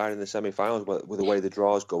big side in the semi-finals with the way the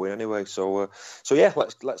draw's going anyway. So yeah,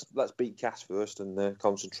 let's beat Cass first and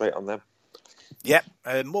concentrate on them. Yeah,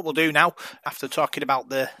 what we'll do now, after talking about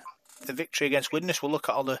the victory against Widnes, we'll look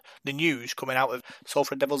at all the news coming out of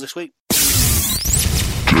Salford Devils this week.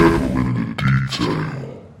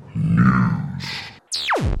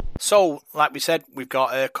 So, like we said, we've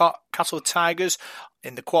got Castle Tigers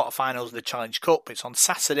in the quarterfinals of the Challenge Cup. It's on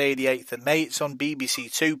Saturday, the 8th of May. It's on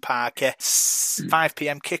BBC Two, Parker. 5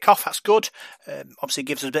 p.m. kickoff. That's good. Obviously,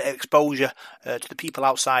 gives us a bit of exposure to the people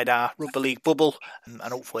outside our rugby league bubble, and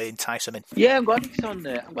hopefully entice them in. Yeah, I'm glad it's on.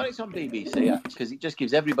 I'm glad it's on BBC because it just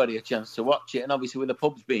gives everybody a chance to watch it. And obviously, with the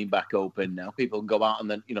pubs being back open now, people can go out on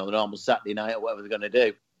the normal Saturday night or whatever they're going to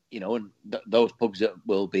do. And those pubs that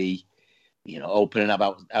will be open and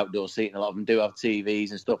have outdoor seating. A lot of them do have TVs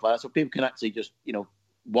and stuff like that, so people can actually just,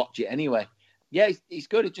 watch it anyway. Yeah, it's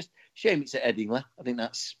good. It's just shame it's at Headingley. I think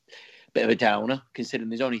that's a bit of a downer, considering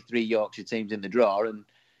there's only 3 Yorkshire teams in the draw,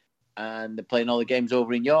 and they're playing all the games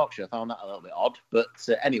over in Yorkshire. I found that a little bit odd, but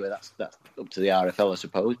anyway, that's up to the RFL, I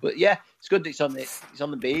suppose. But yeah, it's good that it's on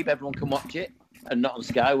the Beeb. Everyone can watch it, and not on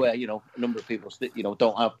Sky, where a number of people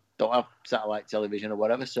don't have satellite television or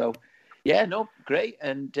whatever. So. Yeah, no, great,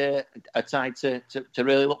 and a side to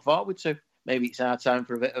really look forward to. Maybe it's our time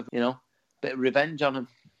for a bit of revenge on them.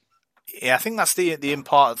 Yeah, I think that's the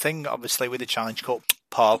important thing, obviously, with the Challenge Cup,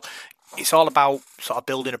 Paul. It's all about sort of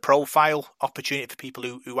building a profile opportunity for people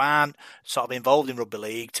who aren't sort of involved in rugby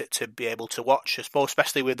league to be able to watch, I suppose,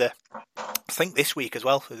 especially with I think this week as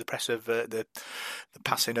well, with the press of the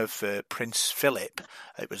passing of Prince Philip.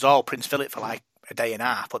 It was all Prince Philip for like a day and a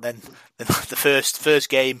half, but then the first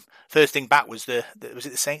thing back was was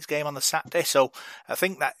it the Saints game on the Saturday? So I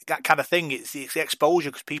think that kind of thing, it's the exposure,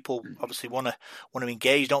 because people obviously want to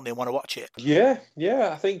engage, don't they? Want to watch it. Yeah,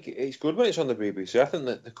 I think it's good when it's on the BBC. I think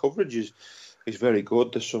that the coverage is very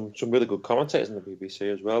good. There's some really good commentators on the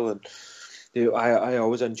BBC as well, and I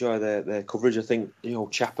always enjoy their coverage. I think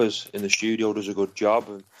Chappers in the studio does a good job,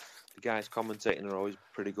 and the guys commentating are always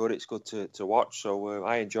pretty good. It's good to watch. So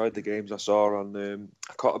I enjoyed the games I saw on.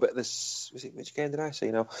 I caught a bit of this. Which game did I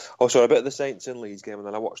see? Oh, sorry, a bit of the Saints and Leeds game, and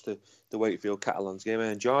then I watched the Wakefield Catalans game. I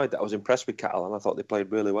enjoyed that. I was impressed with Catalan. I thought they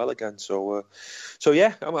played really well again. So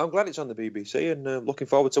yeah, I'm glad it's on the BBC, and looking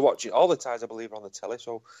forward to watching all the ties. I believe are on the telly.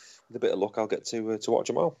 So with a bit of luck, I'll get to watch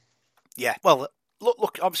them all. Yeah, well.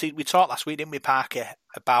 Look, obviously we talked last week, didn't we, Parker,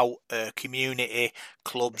 about community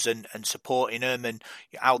clubs and supporting them, and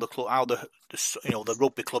how the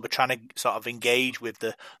rugby club are trying to sort of engage with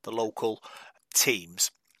the local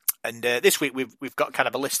teams. And this week we've got kind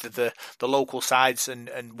of a list of the local sides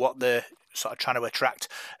and what they're sort of trying to attract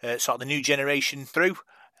sort of the new generation through.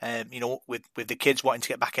 With the kids wanting to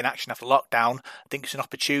get back in action after lockdown, I think it's an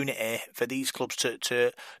opportunity for these clubs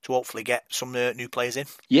to hopefully get some new players in.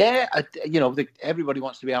 Yeah, everybody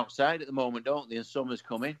wants to be outside at the moment, don't they? And summer's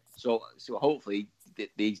coming, so hopefully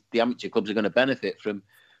the amateur clubs are going to benefit from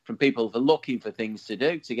people who are looking for things to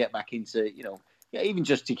do to get back into, even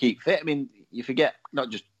just to keep fit. I mean, you forget not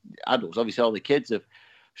just adults. Obviously, all the kids have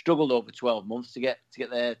struggled over 12 months to get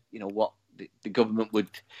their, what the government would.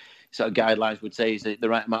 Sort of guidelines would say is the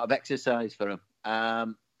right amount of exercise for them.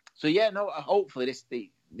 Hopefully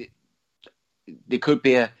there could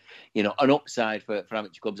be an upside for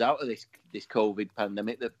amateur clubs out of this COVID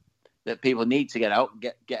pandemic, that people need to get out and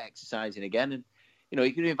get exercising again. And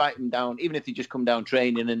you can invite them down, even if they just come down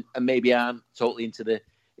training and maybe aren't totally into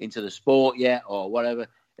the sport yet or whatever.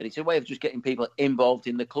 And it's a way of just getting people involved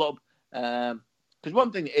in the club. Because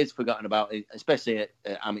one thing that is forgotten about, especially at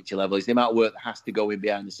amateur level, is the amount of work that has to go in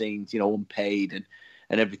behind the scenes, unpaid and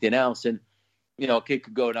everything else. And, a kid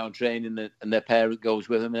could go down training and their parent goes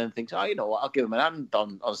with them and then thinks, I'll give them a hand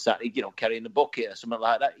on Saturday, carrying the bucket or something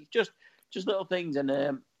like that. It's just little things.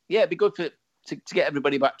 And, it'd be good to get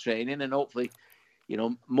everybody back training, and hopefully,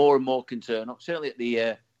 more and more can turn up, certainly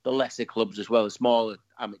at the lesser clubs as well, the smaller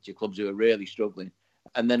amateur clubs who are really struggling.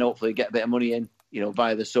 And then hopefully get a bit of money in,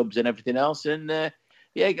 via the subs and everything else. And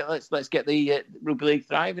let's get the rugby league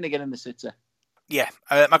thriving again in the city. Yeah,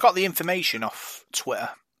 I got the information off Twitter.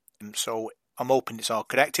 So I'm hoping it's all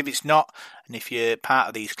correct. If it's not, and if you're part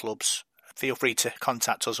of these clubs, feel free to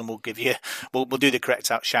contact us and we'll do the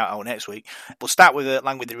correct shout out next week. We'll start with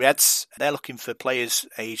Langworthy Reds. They're looking for players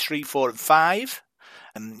aged 3, 4 and 5.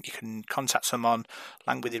 And you can contact them on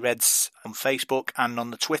Langworthy Reds on Facebook and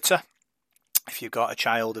on the Twitter. If you've got a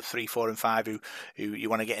child of 3, 4 and 5 who you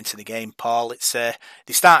want to get into the game, Paul, it's they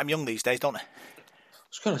start them young these days, don't they? I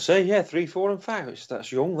was going to say, yeah, 3, 4 and 5.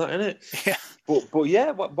 That's young, that, isn't it? Yeah. But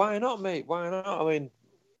yeah, why not, mate? Why not? I mean,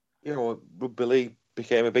 rugby league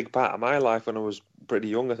became a big part of my life when I was pretty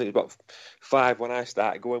young. I think about 5 when I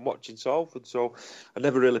started going watching Salford. So I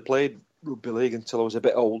never really played rugby league until I was a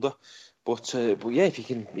bit older. But yeah, if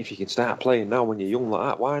you can start playing now when you're young like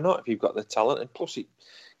that, why not? If you've got the talent, and plus it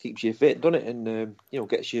keeps you fit, doesn't it? And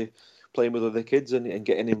gets you playing with other kids and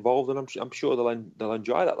getting involved. And I'm sure they'll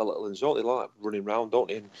enjoy that. The little insult, they like running around, don't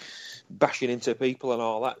they? And bashing into people and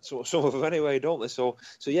all that. So some of them anyway, don't they? So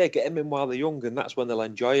yeah, get them in while they're young, and that's when they'll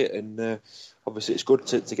enjoy it. And obviously, it's good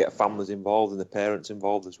to get families involved and the parents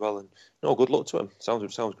involved as well. And good luck to them.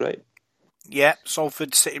 Sounds great. Yeah,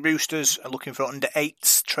 Salford City Roosters are looking for under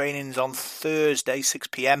 8s. Training's on Thursday, 6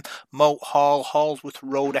 p.m. Moat Hall, Hallsworth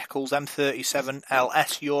Road, Eccles, M37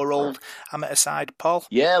 LS, your old amateur side, Paul.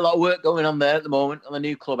 Yeah, a lot of work going on there at the moment on the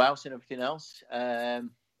new clubhouse and everything else. That's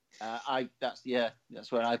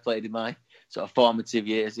where I played in my sort of formative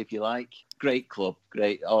years, if you like. Great club,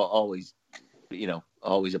 great. Always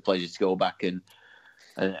a pleasure to go back and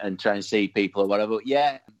try and see people or whatever. But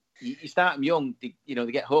yeah, you start them young, they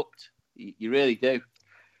get hooked. You really do.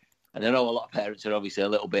 And I know a lot of parents are obviously a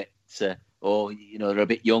little bit, they're a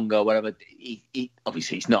bit younger or whatever.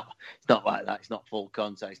 Obviously, it's not like that. It's not full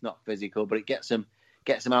contact. It's not physical, but it gets them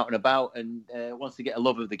out and about. And once they get a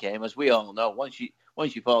love of the game, as we all know, once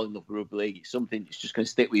you fall in love with rugby league, it's something that's just going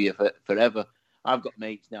to stick with you forever. I've got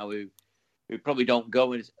mates now who probably don't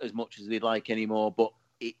go as much as they'd like anymore, but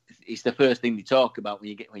it's the first thing they talk about when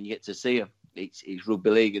you get to see them. It's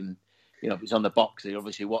rugby league, and if it's on the box, they're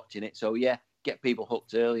obviously watching it. So yeah, get people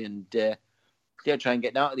hooked early, and try and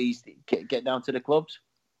get down to get down to the clubs.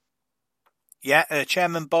 Yeah,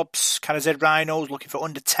 Chairman Bob's Cadizhead Rhinos looking for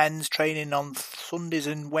under 10s, training on Sundays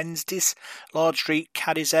and Wednesdays. Lord Street,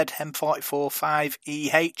 Cadizhead, M44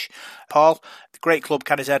 5EH. Paul, great club,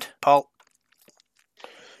 Cadizhead. Paul.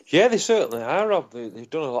 Yeah, they certainly are, Rob. They've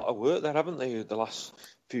done a lot of work there, haven't they, the last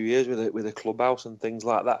few years with the clubhouse and things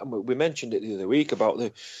like that. And we mentioned it the other week about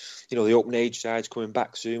the open age sides coming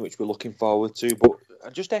back soon, which we're looking forward to. But I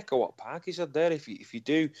just echo what Parky said there. If you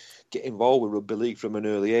do get involved with rugby league from an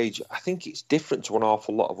early age, I think it's different to an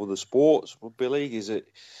awful lot of other sports. Rugby league is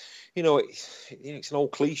it's an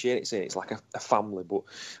old cliche, it's like a family, but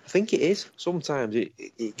I think it is. Sometimes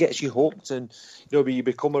it gets you hooked, and you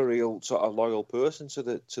become a real sort of loyal person to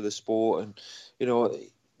the sport, and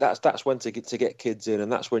that's when to get kids in,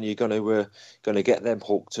 and that's when you're going to get them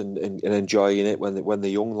hooked and enjoying it when they're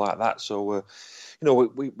young like that. So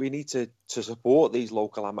we need to support these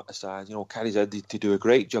local amateur sides. Cadizhead they do a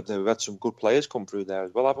great job there. We've had some good players come through there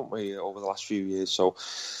as well, haven't we, over the last few years? So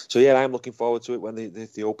yeah, I'm looking forward to it when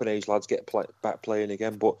the open age lads get back playing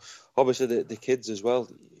again. But obviously the kids as well.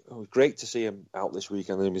 It was great to see them out this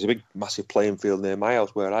weekend. There was a big, massive playing field near my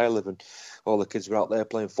house where I live, and all the kids were out there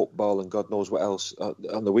playing football and God knows what else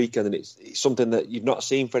on the weekend. And it's something that you've not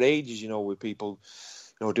seen for ages, with people,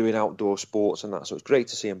 doing outdoor sports and that. So it's great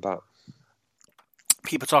to see them back.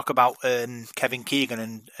 People talk about Kevin Keegan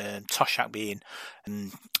and Toshak being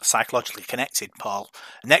psychologically connected, Paul.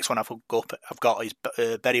 The next one I've got is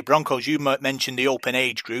Bury Broncos. You mentioned the open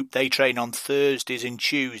age group. They train on Thursdays and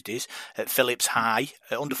Tuesdays at Phillips High.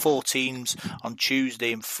 Under 14s on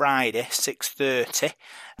Tuesday and Friday, 6:30.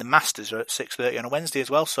 The Masters are at 6:30 on a Wednesday as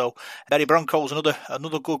well. So Bury Broncos,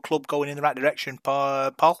 another good club going in the right direction,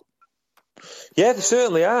 Paul. Yeah, they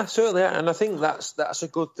certainly are. And I think that's a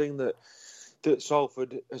good thing that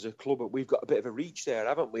Salford as a club, we've got a bit of a reach there,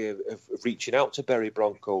 haven't we, of reaching out to Bury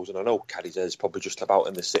Broncos. And I know Cadizhead is probably just about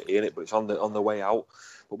in the city, innit, but it's on the way out.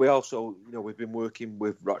 But we also, we've been working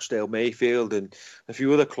with Rochdale Mayfield and a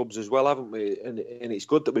few other clubs as well, haven't we? And it's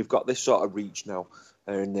good that we've got this sort of reach now.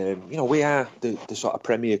 And, we are the sort of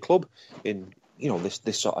premier club in,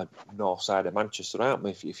 this sort of north side of Manchester, aren't we,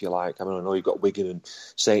 if you like? I mean, I know you've got Wigan and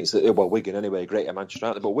Saints, Wigan anyway, Greater Manchester,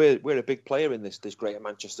 aren't they? But we're a big player in this Greater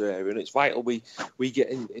Manchester area, and it's vital we get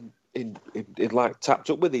in like tapped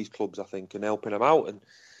up with these clubs, I think, and helping them out. And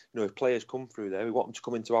if players come through there, we want them to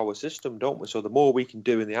come into our system, don't we? So the more we can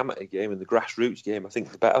do in the amateur game and the grassroots game, I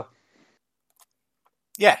think the better.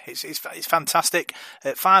 Yeah, it's fantastic.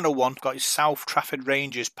 Final one, got his South Trafford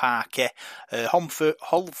Rangers Parquet,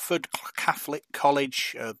 Holford Catholic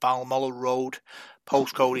College, Balmoral Road,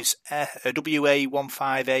 Postcode is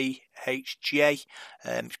WA15AHJ.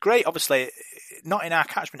 It's great, obviously, not in our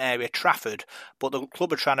catchment area, Trafford, but the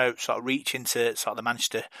club are trying to sort of reach into sort of the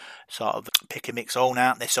Manchester sort of pick and mix zone,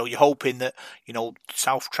 aren't they? So you're hoping that, you know,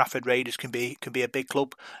 South Trafford Raiders can be a big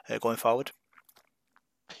club going forward.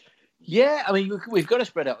 Yeah, I mean, we've got to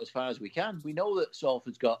spread out as far as we can. We know that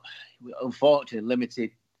Salford's got, unfortunately, limited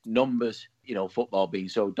numbers, you know, football being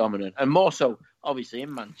so dominant, and more so, obviously,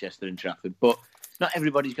 in Manchester and Trafford. But not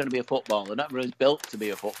everybody's going to be a footballer. Not everybody's built to be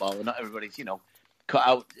a footballer. Not everybody's, you know, cut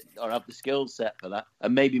out or have the skill set for that,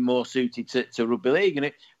 and maybe more suited to rugby league.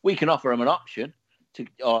 And we can offer them an option to,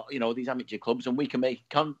 or, you know, these amateur clubs, and we can make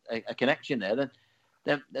a connection there.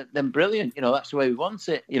 Then brilliant. You know, that's the way we want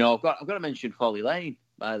it. You know, I've got to mention Folly Lane.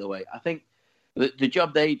 By the way, I think the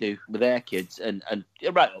job they do with their kids and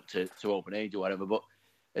right up to open age or whatever, but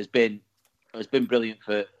has been brilliant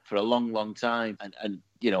for a long time. And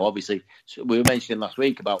you know, obviously, we were mentioning last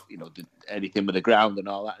week about, you know, anything with the ground and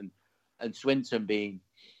all that, and Swinton being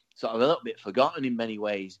sort of a little bit forgotten in many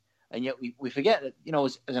ways. And yet we forget that, you know,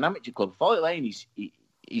 as an amateur club, Folly Lane,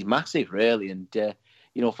 he's massive, really, and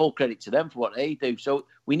you know, full credit to them for what they do. So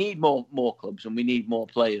we need more clubs and we need more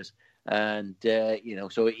players. And you know,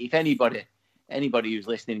 so if anybody who's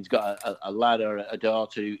listening has got a lad or a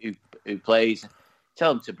daughter who plays,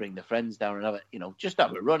 tell them to bring their friends down and have it. You know, just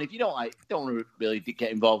have a run. If you don't want to really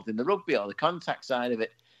get involved in the rugby or the contact side of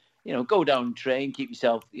it, you know, go down and train, keep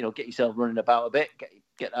yourself, you know, get yourself running about a bit,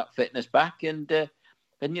 get that fitness back, and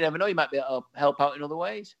you never know, you might be able to help out in other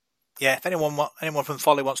ways. Yeah, if anyone from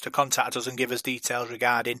Folly wants to contact us and give us details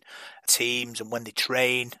regarding teams and when they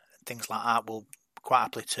train, things like that, we'll quite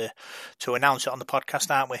happily to announce it on the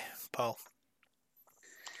podcast, aren't we, Paul?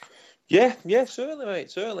 Yeah, certainly,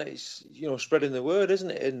 mate. Certainly, it's, you know, spreading the word,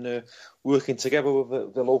 isn't it? And working together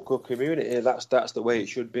with the local community. That's the way it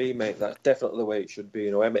should be, mate. That's definitely the way it should be.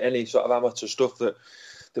 You know, any sort of amateur stuff that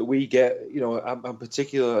we get. You know, I'm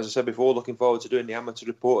particular, as I said before, looking forward to doing the amateur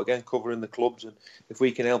report again, covering the clubs, and if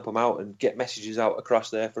we can help them out and get messages out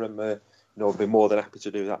across there for them, you know, I'll be more than happy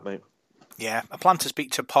to do that, mate. Yeah, I plan to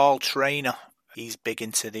speak to Paul Trainer. He's big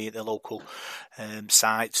into the local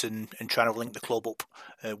sites and trying to link the club up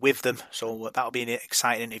with them. So that'll be an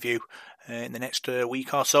exciting interview in the next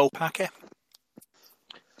week or so, Parker.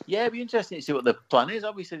 Yeah, it'd be interesting to see what the plan is.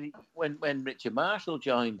 Obviously, when Richard Marshall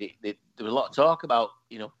joined it, there was a lot of talk about,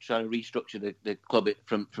 you know, trying to restructure the club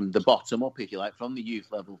from the bottom up, if you like, from the youth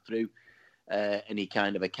level through any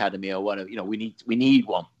kind of academy or whatever. You know, we need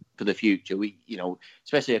one for the future. We, you know,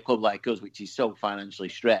 especially a club like us, which is so financially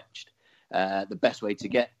stretched. The best way to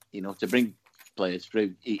get, you know, to bring players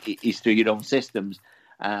through is through your own systems.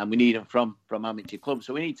 We need them from amateur clubs,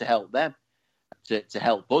 so we need to help them to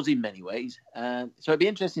help us in many ways. So it'd be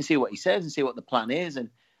interesting to see what he says and see what the plan is and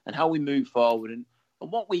how we move forward and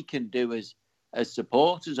what we can do as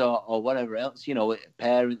supporters or whatever else, you know,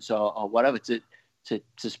 parents or whatever to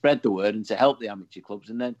spread the word and to help the amateur clubs.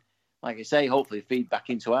 And then, like I say, hopefully feed back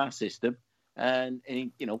into our system. And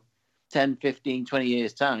in, you know, 10, 15, 20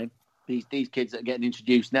 years' time, these kids that are getting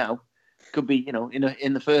introduced now could be, you know,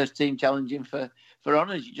 in the first team challenging for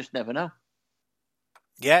honours. You just never know.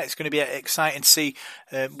 Yeah, it's going to be exciting to see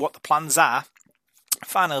what the plans are.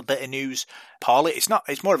 Final bit of news, Paul. It's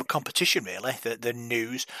more of a competition really than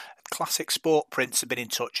news. Classic Sport Prints have been in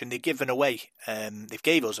touch and they've given away. They've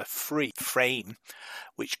gave us a free frame,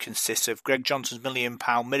 which consists of Greg Johnson's £1 million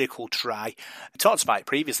miracle try. We talked about it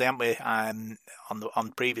previously, haven't we? On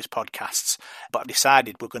previous podcasts, but I've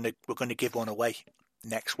decided we're going to give one away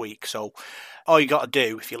next week. So all you got to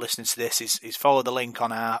do if you're listening to this is follow the link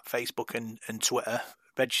on our Facebook and Twitter.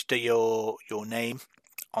 Register your name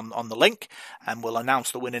on the link, and we'll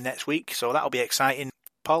announce the winner next week. So that'll be exciting,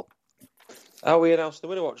 Paul. How we announce the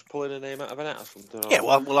winner? What, pulling a name out of an hat or something? Yeah,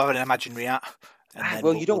 well, we'll have an imaginary hat, and then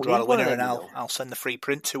well, you don't draw a winner, and I'll send the free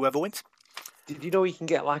print to whoever wins. Did you know you can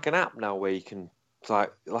get like an app now where you can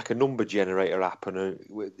like a number generator app, and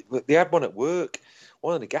they had one at work.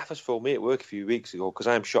 One of the gaffers phoned me at work a few weeks ago because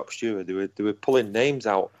I'm shop steward. They were pulling names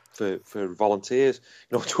out for volunteers,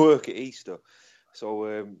 you know, to work at Easter.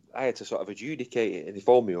 So I had to sort of adjudicate it, and they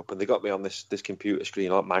phoned me up, and they got me on this computer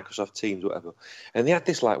screen, like Microsoft Teams, whatever. And they had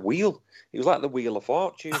this like wheel. It was like the Wheel of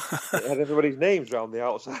Fortune. It had everybody's names around the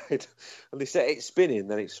outside, and they set it spinning.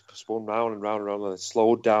 Then it spun round and round and round, and it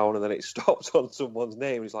slowed down, and then it stopped on someone's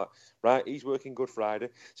name. It's like, right, he's working Good Friday,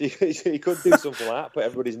 so you could do something like that, put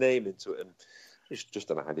everybody's name into it, and it's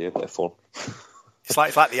just an idea, a bit of fun. It's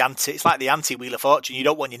like the anti Wheel of Fortune. You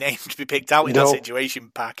don't want your name to be picked out in that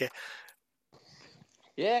situation, Parker.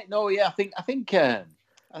 Yeah, no, yeah, I think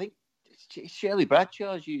it's Shirley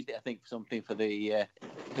Bradshaw's used it, I think, for something for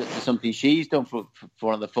something she's done for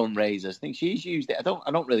one of the fundraisers. I think she's used it. I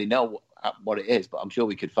don't really know what it is, but I'm sure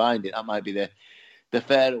we could find it. That might be the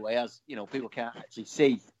fairer way, as people can't actually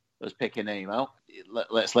see us pick a name out.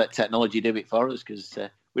 Let's let technology do it for us, because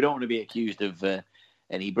we don't want to be accused of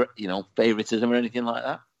any favouritism or anything like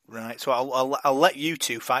that. Right. So I'll let you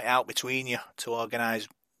two fight out between you to organise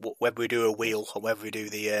whether we do a wheel or whether we do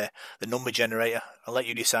the number generator. I'll let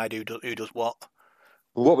you decide who does what.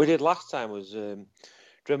 What we did last time was, do you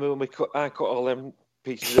remember when I cut all them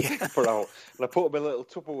pieces of paper out and I put them in a little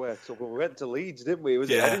Tupperware tub and we went to Leeds, didn't we? It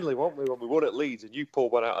was originally when we won at Leeds, and you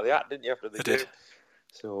pulled one out of the hat, didn't you, after the game? Did.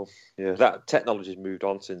 So, yeah, that technology's moved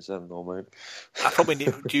on since then, though, mate. I probably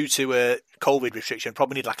need, due to COVID restriction,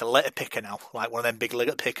 probably need like a litter picker now, like one of them big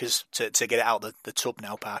litter pickers to get it out of the tub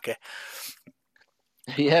now, Parky.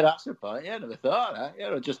 Yeah, that's a point. Yeah, I never thought of that.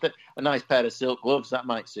 Yeah, just a nice pair of silk gloves, that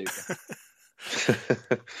might suit you.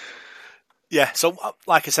 Yeah, so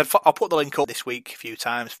like I said, I'll put the link up this week a few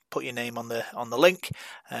times. Put your name on the link,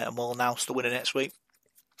 and we'll announce the winner next week.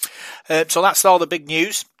 So that's all the big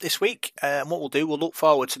news this week. And what we'll do, we'll look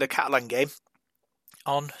forward to the Catalan game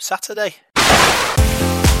on Saturday.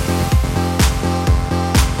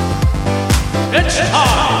 It's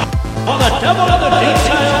time for the Devil in the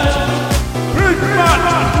Details Big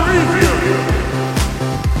Match Preview.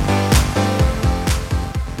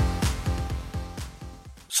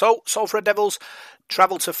 So Salford Devils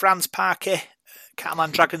travel to France, Parky. Catalan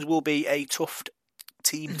Dragons will be a tough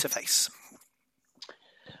team to face.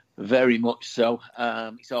 Very much so.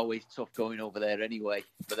 It's always tough going over there anyway,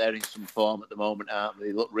 but they're in some form at the moment, aren't they?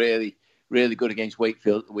 They look really, really good against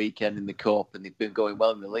Wakefield at the weekend in the Cup, and they've been going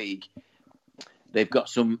well in the league. They've got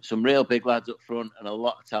some real big lads up front and a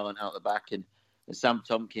lot of talent out the back, and Sam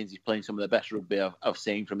Tompkins is playing some of the best rugby I've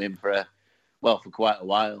seen from him for quite a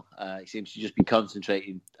while. He seems to just be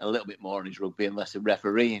concentrating a little bit more on his rugby and less on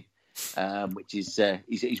refereeing, which is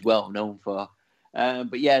he's well known for.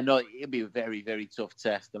 But yeah, no, it'll be a very, very tough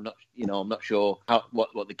test. I'm not sure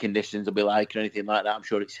what the conditions will be like or anything like that. I'm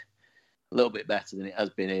sure it's a little bit better than it has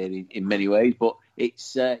been here in many ways. But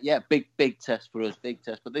it's big test for us, big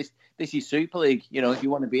test. But this is Super League. If you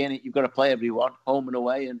want to be in it, you've got to play everyone home and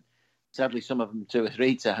away, and sadly some of them 2 or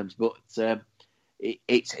 3 times. But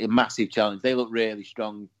it's a massive challenge. They look really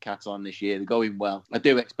strong, Catalan, this year. They're going well. I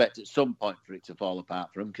do expect at some point for it to fall apart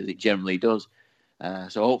for them, because it generally does.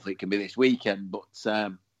 So hopefully it can be this weekend, but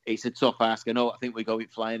it's a tough ask. I think we're going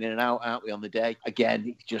flying in and out, aren't we, on the day?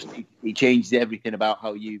 Again, it changes everything about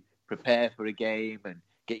how you prepare for a game and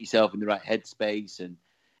get yourself in the right headspace. And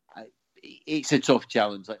it's a tough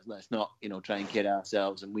challenge. Let's not, try and kid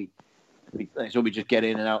ourselves. And we just get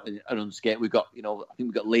in and out and unscathed. We've got, I think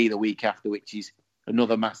we've got Lee the week after, which is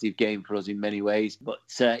another massive game for us in many ways. But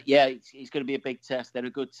it's going to be a big test. They're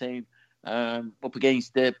a good team. Up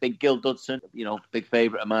against big Gil Dudson, big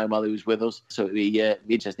favourite of mine while he was with us. So it'll be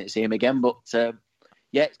interesting to see him again. But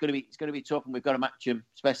it's going to be tough, and we've got to match him,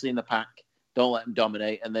 especially in the pack. Don't let them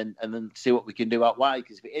dominate, and then see what we can do out wide.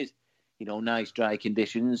 Because if it is, nice dry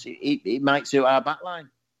conditions, it might suit our back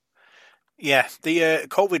line. Yeah, the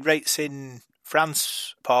COVID rates in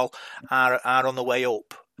France, Paul, are on the way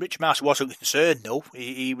up. Rich Marsh wasn't concerned, no.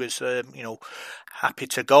 He was, happy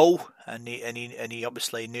to go, and he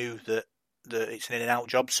obviously knew that it's an in and out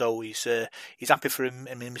job. So he's happy for him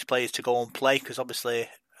and his players to go and play, because obviously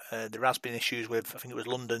there has been issues with, I think it was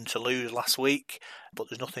London to lose last week, but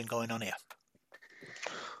there's nothing going on here.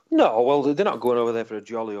 No, well, they're not going over there for a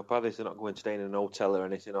jolly up, are they? They're not going staying in an hotel or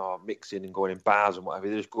anything, or mixing and going in bars and whatever.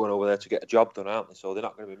 They're just going over there to get a job done, aren't they? So they're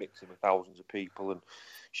not going to be mixing with thousands of people and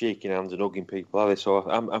shaking hands and hugging people, are they? So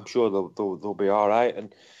I'm sure they'll be all right.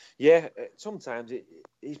 And yeah, sometimes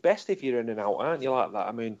it's best if you're in and out, aren't you, like that?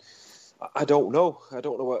 I mean, I don't know.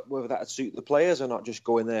 Whether that would suit the players or not, just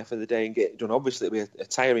going there for the day and get it done. Obviously, it'll be a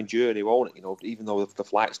tiring journey, won't it? Even though the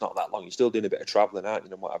flight's not that long, you're still doing a bit of travelling, aren't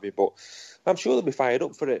you, and what have you. But I'm sure they'll be fired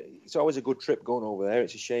up for it. It's always a good trip going over there.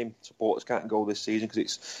 It's a shame supporters can't go this season, because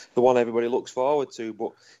it's the one everybody looks forward to.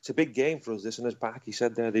 But it's a big game for us, this. And as Parky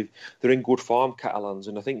said there, they're in good form, Catalans.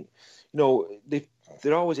 And I think,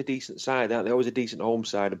 they're always a decent side, aren't they? Always a decent home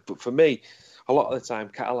side. But for me, a lot of the time,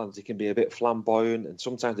 Catalans, they can be a bit flamboyant, and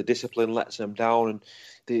sometimes the discipline lets them down,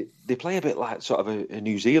 and they play a bit like sort of a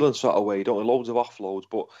New Zealand sort of way, don't they? Loads of offloads,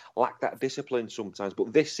 but lack that discipline sometimes.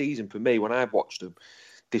 But this season, for me, when I've watched them,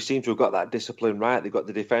 they seem to have got that discipline right. They've got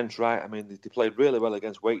the defence right. I mean, they played really well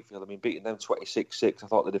against Wakefield. I mean, beating them 26-6, I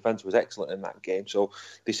thought the defence was excellent in that game. So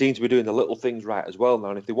they seem to be doing the little things right as well now.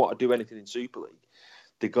 And if they want to do anything in Super League,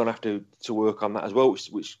 they're going to have to work on that as well,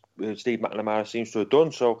 which Steve McNamara seems to have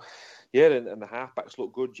done. So yeah, and the halfbacks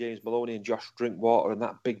look good. James Maloney and Josh Drinkwater, and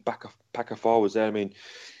that big pack of forwards there. I mean,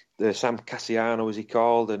 the Sam Cassiano, as he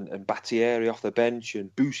called, and Battieri off the bench,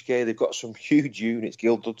 and Bousquet. They've got some huge units.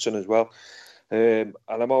 Gil Dudson as well. And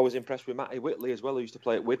I'm always impressed with Matty Whitley as well, who used to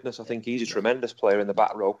play at Widnes. I think he's a tremendous player in the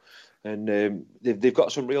back row. And they've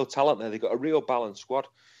got some real talent there. They've got a real balanced squad.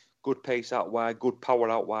 Good pace out wide, good power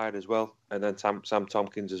out wide as well. And then Sam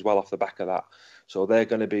Tompkins as well off the back of that. So they're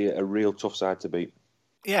going to be a real tough side to beat.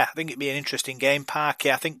 Yeah, I think it'd be an interesting game,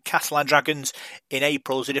 Parky. I think Catalan Dragons in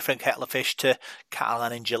April is a different kettle of fish to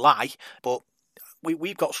Catalan in July. But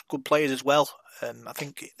we've got good players as well. I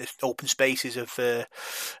think the open spaces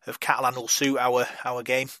of Catalan will suit our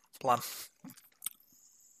game plan.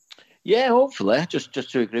 Yeah, hopefully. Just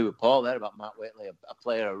to agree with Paul there about Matt Whitley, a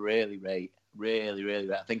player I really rate. Really rate.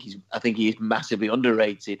 I think he's massively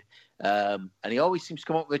underrated, and he always seems to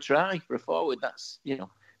come up with a try for a forward. That's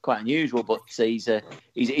quite unusual, but he's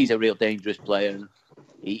a real dangerous player, and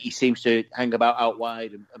he seems to hang about out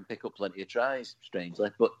wide and pick up plenty of tries. Strangely,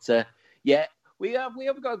 but yeah, we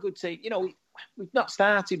have got a good team. We've not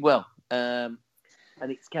started well, and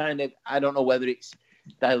it's kind of, I don't know whether it's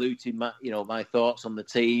diluting my thoughts on the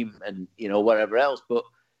team and whatever else, but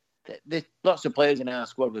there's lots of players in our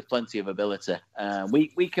squad with plenty of ability.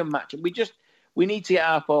 We can match them. We need to get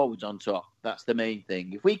our forwards on top. That's the main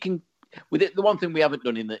thing. If we can, with it, the one thing we haven't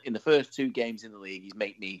done in the first 2 games in the league is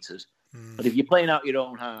make meters. But if you're playing out your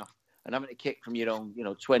own half and having to kick from your own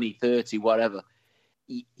 20, 30, whatever,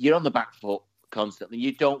 you're on the back foot constantly.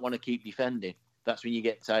 You don't want to keep defending. That's when you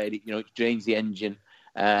get tired. It drains the engine,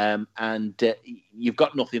 and you've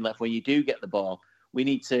got nothing left when you do get the ball. We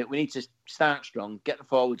need to start strong, get the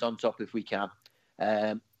forwards on top if we can,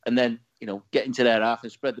 and then get into their half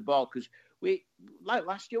and spread the ball, because we, like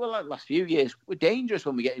last year, like the last few years, we're dangerous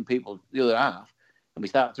when we get in people the other half and we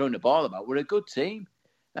start throwing the ball about. We're a good team,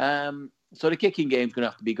 so the kicking game's going to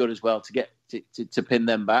have to be good as well to get to pin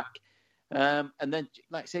them back. And then,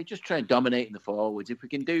 like I say, just try and dominate in the forwards. If we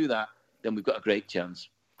can do that, then we've got a great chance.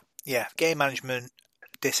 Yeah, game management,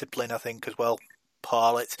 discipline, I think, as well,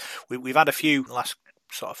 Paul. We've had a few last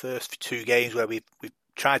sort of first 2 games where we've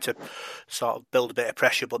tried to sort of build a bit of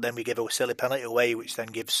pressure, but then we give a silly penalty away, which then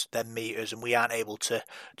gives them meters, and we aren't able to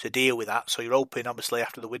deal with that. So you're hoping, obviously,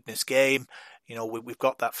 after the Widnes game, we've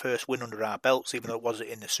got that first win under our belts, even though it wasn't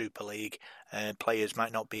in the Super League. Players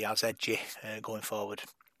might not be as edgy going forward.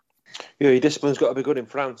 Yeah, your discipline's got to be good in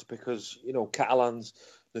France, because Catalans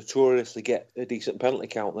notoriously get a decent penalty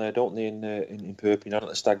count there, don't they? In Perpignan at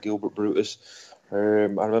the Stade Gilbert Brutus. I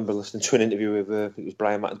remember listening to an interview with I think it was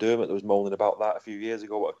Brian McDermott that was moaning about that a few years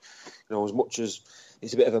ago. But, as much as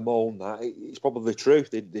it's a bit of a moan, that it's probably true.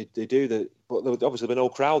 They do that, but there'll obviously be no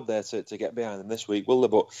crowd there to get behind them this week, will there?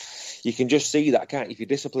 But you can just see that, can't you? If your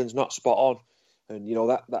discipline's not spot on, and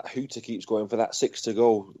that hooter keeps going for that 6 to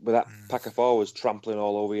go with that pack of forwards trampling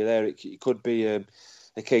all over you there, it could be a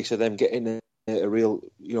case of them getting a real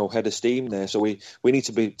head of steam there. So we need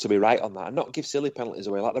to be right on that and not give silly penalties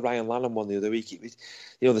away, like the Ryan Lanham one the other week.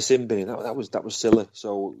 The sin binning, that was silly.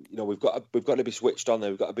 So we've got to be switched on there.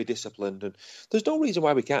 We've got to be disciplined, and there's no reason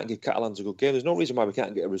why we can't give Catalans a good game. There's no reason why we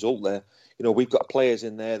can't get a result there. We've got players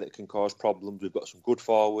in there that can cause problems. We've got some good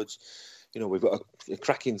forwards. We've got a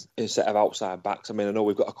cracking set of outside backs. I mean, I know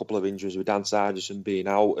we've got a couple of injuries with Dan Sargison being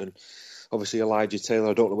out, and obviously Elijah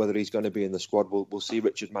Taylor. I don't know whether he's going to be in the squad. We'll see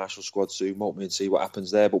Richard Marshall's squad soon, won't we, and see what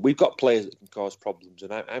happens there. But we've got players that can cause problems,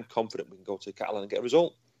 and I'm confident we can go to Catalan and get a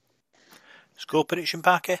result. Score prediction,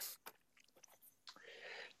 Parky?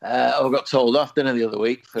 I got told off, didn't I, the other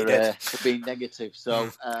week for being negative. So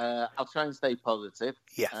I'll try and stay positive.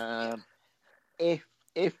 Yeah.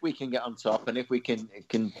 If we can get on top and if we can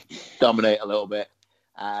dominate a little bit,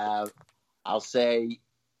 I'll say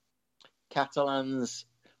Catalans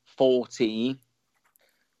 14,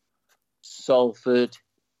 Salford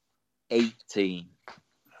 18.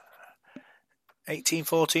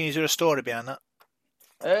 18-14, is there a story behind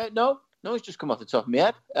that? No, it's just come off the top of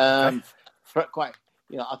my head. Quite,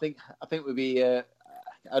 I think we'd be. I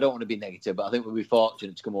don't want to be negative, but I think we'd be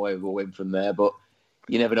fortunate to come away with a win from there. But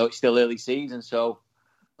you never know; it's still early season, so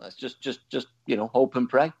let's just hope and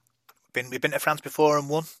pray. We've been to France before and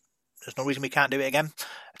won. There's no reason we can't do it again.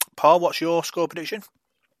 Paul, what's your score prediction?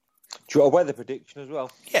 Do you want a weather prediction as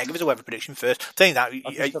well? Yeah, give us a weather prediction first. Saying that, you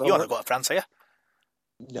want to go to France, are you?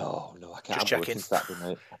 No, I can't. Just checking. Saturday,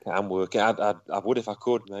 mate. I'm working. I would if I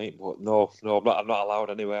could, mate, but no, I'm not allowed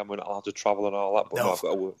anyway. I'm not allowed to travel and all that, but no, I've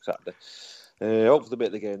got to work Saturday. Hopefully a bit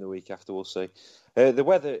of the game the week after, we'll see. The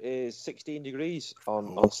weather is 16 degrees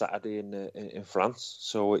on Saturday in France,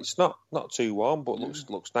 so it's not too warm, but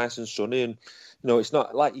looks nice and sunny. And it's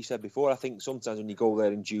not like you said before. I think sometimes when you go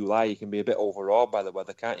there in July, you can be a bit overawed by the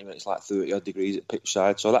weather, can't you? When it's like 30 odd degrees at pitch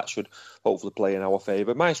side, so that should hopefully play in our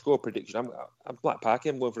favour. My score prediction: I'm like Parky.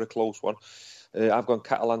 I'm going for a close one. I've gone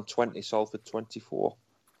Catalan 20, Salford 24.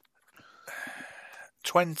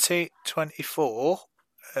 20-24.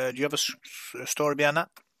 Do you have a story behind that?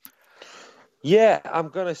 Yeah, I'm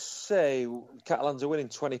going to say Catalans are winning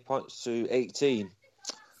 20 points to 18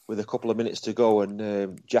 with a couple of minutes to go,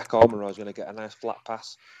 and Jack Ormeroy is going to get a nice flat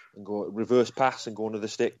pass and go reverse pass and go under the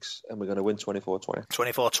sticks, and we're going to win 24-20.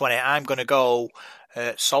 24-20. I'm going to go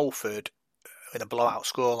Salford with a blowout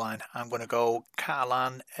scoreline. I'm going to go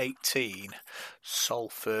Catalan 18,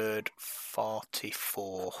 Salford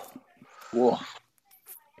 44. Whoa.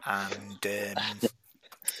 And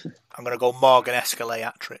I'm going to go Morgan Escalay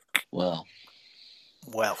hat-trick. Well,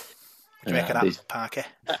 what do you make of that, Parker?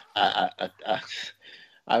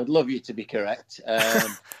 I would love you to be correct,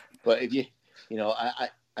 but if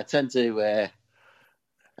I tend to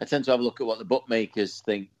have a look at what the bookmakers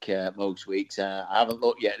think most weeks. I haven't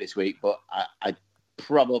looked yet this week, but I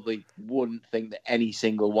probably wouldn't think that any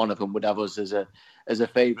single one of them would have us as a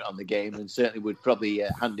favourite on the game, and certainly would probably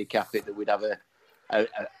handicap it that we'd have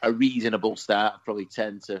a reasonable start, probably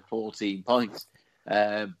 10 to 14 points.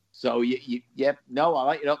 So I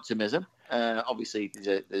like your optimism. Obviously,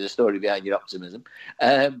 there's a story behind your optimism,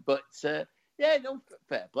 but fair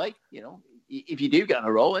play. If you do get on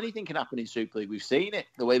a roll, anything can happen in Super League. We've seen it.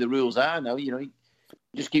 The way the rules are now, you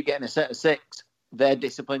just keep getting a set of 6. Their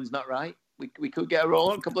discipline's not right. We could get a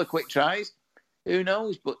roll on a couple of quick tries. Who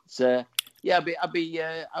knows? But I'd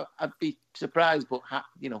be surprised, but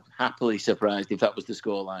happily surprised if that was the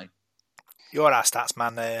scoreline. You're our stats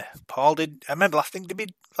man, Paul. I remember last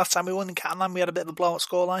time we won in Catalan, we had a bit of a blowout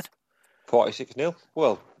scoreline. 46-0.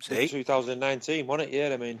 Well, See? 2019, wasn't it?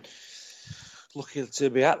 Yeah, I mean, lucky to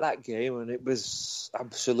be at that game, and it was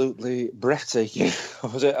absolutely breathtaking. I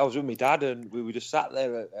was with my dad, and we were just sat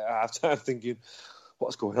there at half-time thinking,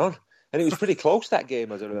 what's going on? And it was pretty close, that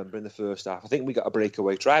game, as I remember, in the first half. I think we got a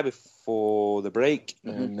breakaway try before the break,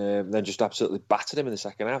 and then just absolutely battered him in the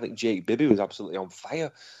second half. I think Jake Bibby was absolutely on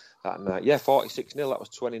fire that night. Yeah, 46-0, that was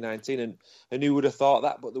 2019, and who would have thought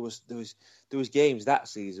that? But there was games that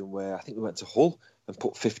season where I think we went to Hull and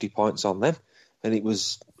put 50 points on them, and it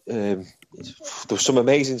was there was some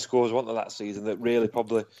amazing scores, wasn't there, that season that really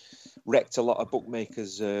probably wrecked a lot of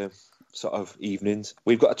bookmakers' sort of evenings.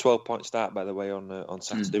 We've got a 12-point start, by the way, on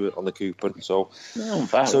Saturday on the coupon. So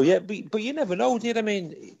yeah, but you never know, did I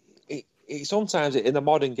mean? It sometimes in the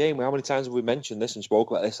modern game, how many times have we mentioned this and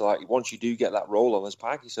spoke about this? Like once you do get that roll on, as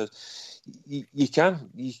Parky says, you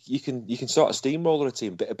can sort of steamroller a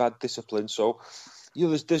team, bit of bad discipline. So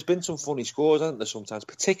there's been some funny scores, hasn't there? Sometimes,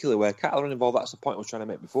 particularly where Catalan are involved. That's the point I was trying to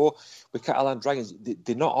make before. With Catalan Dragons,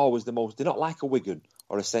 they're not always the most. They're not like a Wigan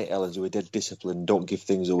or a St Helens who are dead disciplined and don't give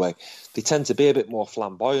things away. They tend to be a bit more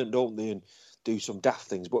flamboyant, don't they, and do some daft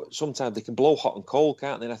things. But sometimes they can blow hot and cold,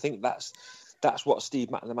 can't they? And I think that's what Steve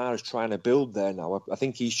McNamara is trying to build there now. I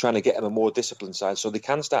think he's trying to get them a more disciplined side so they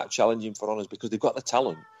can start challenging for honours because they've got the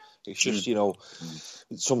talent. It's just,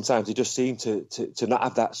 sometimes they just seem to not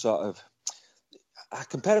have that sort of... I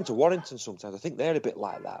compare them to Warrington sometimes. I think they're a bit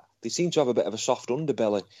like that. They seem to have a bit of a soft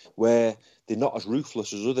underbelly where they're not as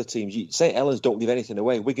ruthless as other teams. St Helens don't give anything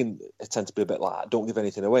away. Wigan tend to be a bit like that, don't give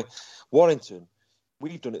anything away. Warrington,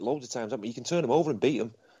 we've done it loads of times, haven't we? You can turn them over and beat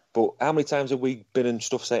them. But how many times have we been and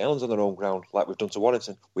stuffed St Helens on their own ground like we've done to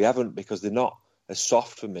Warrington? We haven't, because they're not as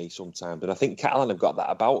soft for me sometimes. And I think Catalan have got that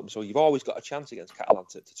about them. So you've always got a chance against Catalan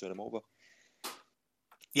to turn them over.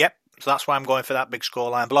 Yep. So that's why I'm going for that big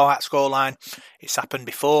scoreline. Blowout scoreline. It's happened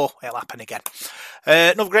before. It'll happen again.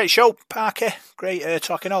 Another great show, Parker. Great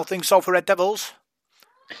talking all things Salford Red Devils.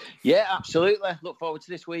 Yeah, absolutely. Look forward to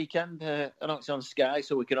this weekend. I know it's on Sky,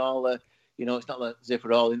 so we can all... it's not as if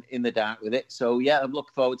we're all in the dark with it. So, yeah, I'm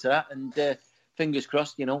looking forward to that. And fingers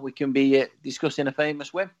crossed, we can be discussing a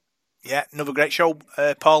famous win. Yeah, another great show.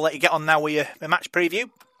 Paul, let you get on now with your match preview.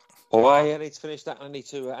 Oh, I need to finish that. And I need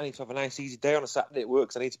to have a nice, easy day on a Saturday at work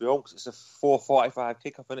because I need to be home because it's a 4:45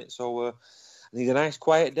 kickoff, innit? So I need a nice,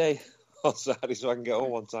 quiet day on Saturday so I can get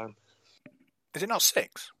home on time. Is it not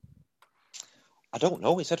 6? I don't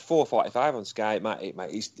know. It said 4:45 on Sky. It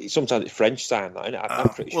might. Sometimes it's French time, that, isn't it? I'm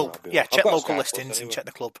pretty sure. Yeah, check local listings and check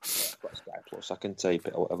the club. I've got Sky Plus. I can tape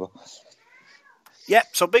it or whatever. Yeah,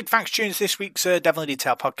 so big thanks to tuning to this week's Devil in the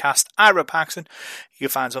Detail podcast. I'm Rob Parkinson. You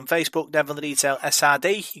can find us on Facebook, Devil in the Detail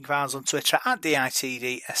SRD. You can find us on Twitter at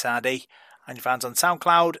DITDSRD. And you can find us on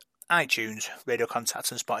SoundCloud iTunes, Radio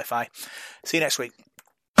Contacts and Spotify. See you next week.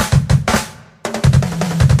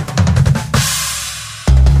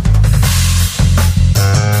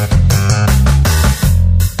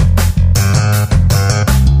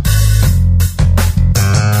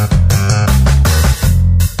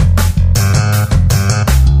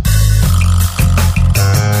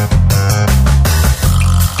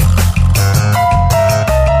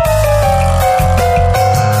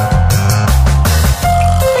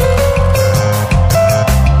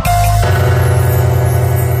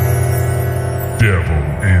 Devil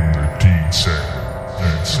in the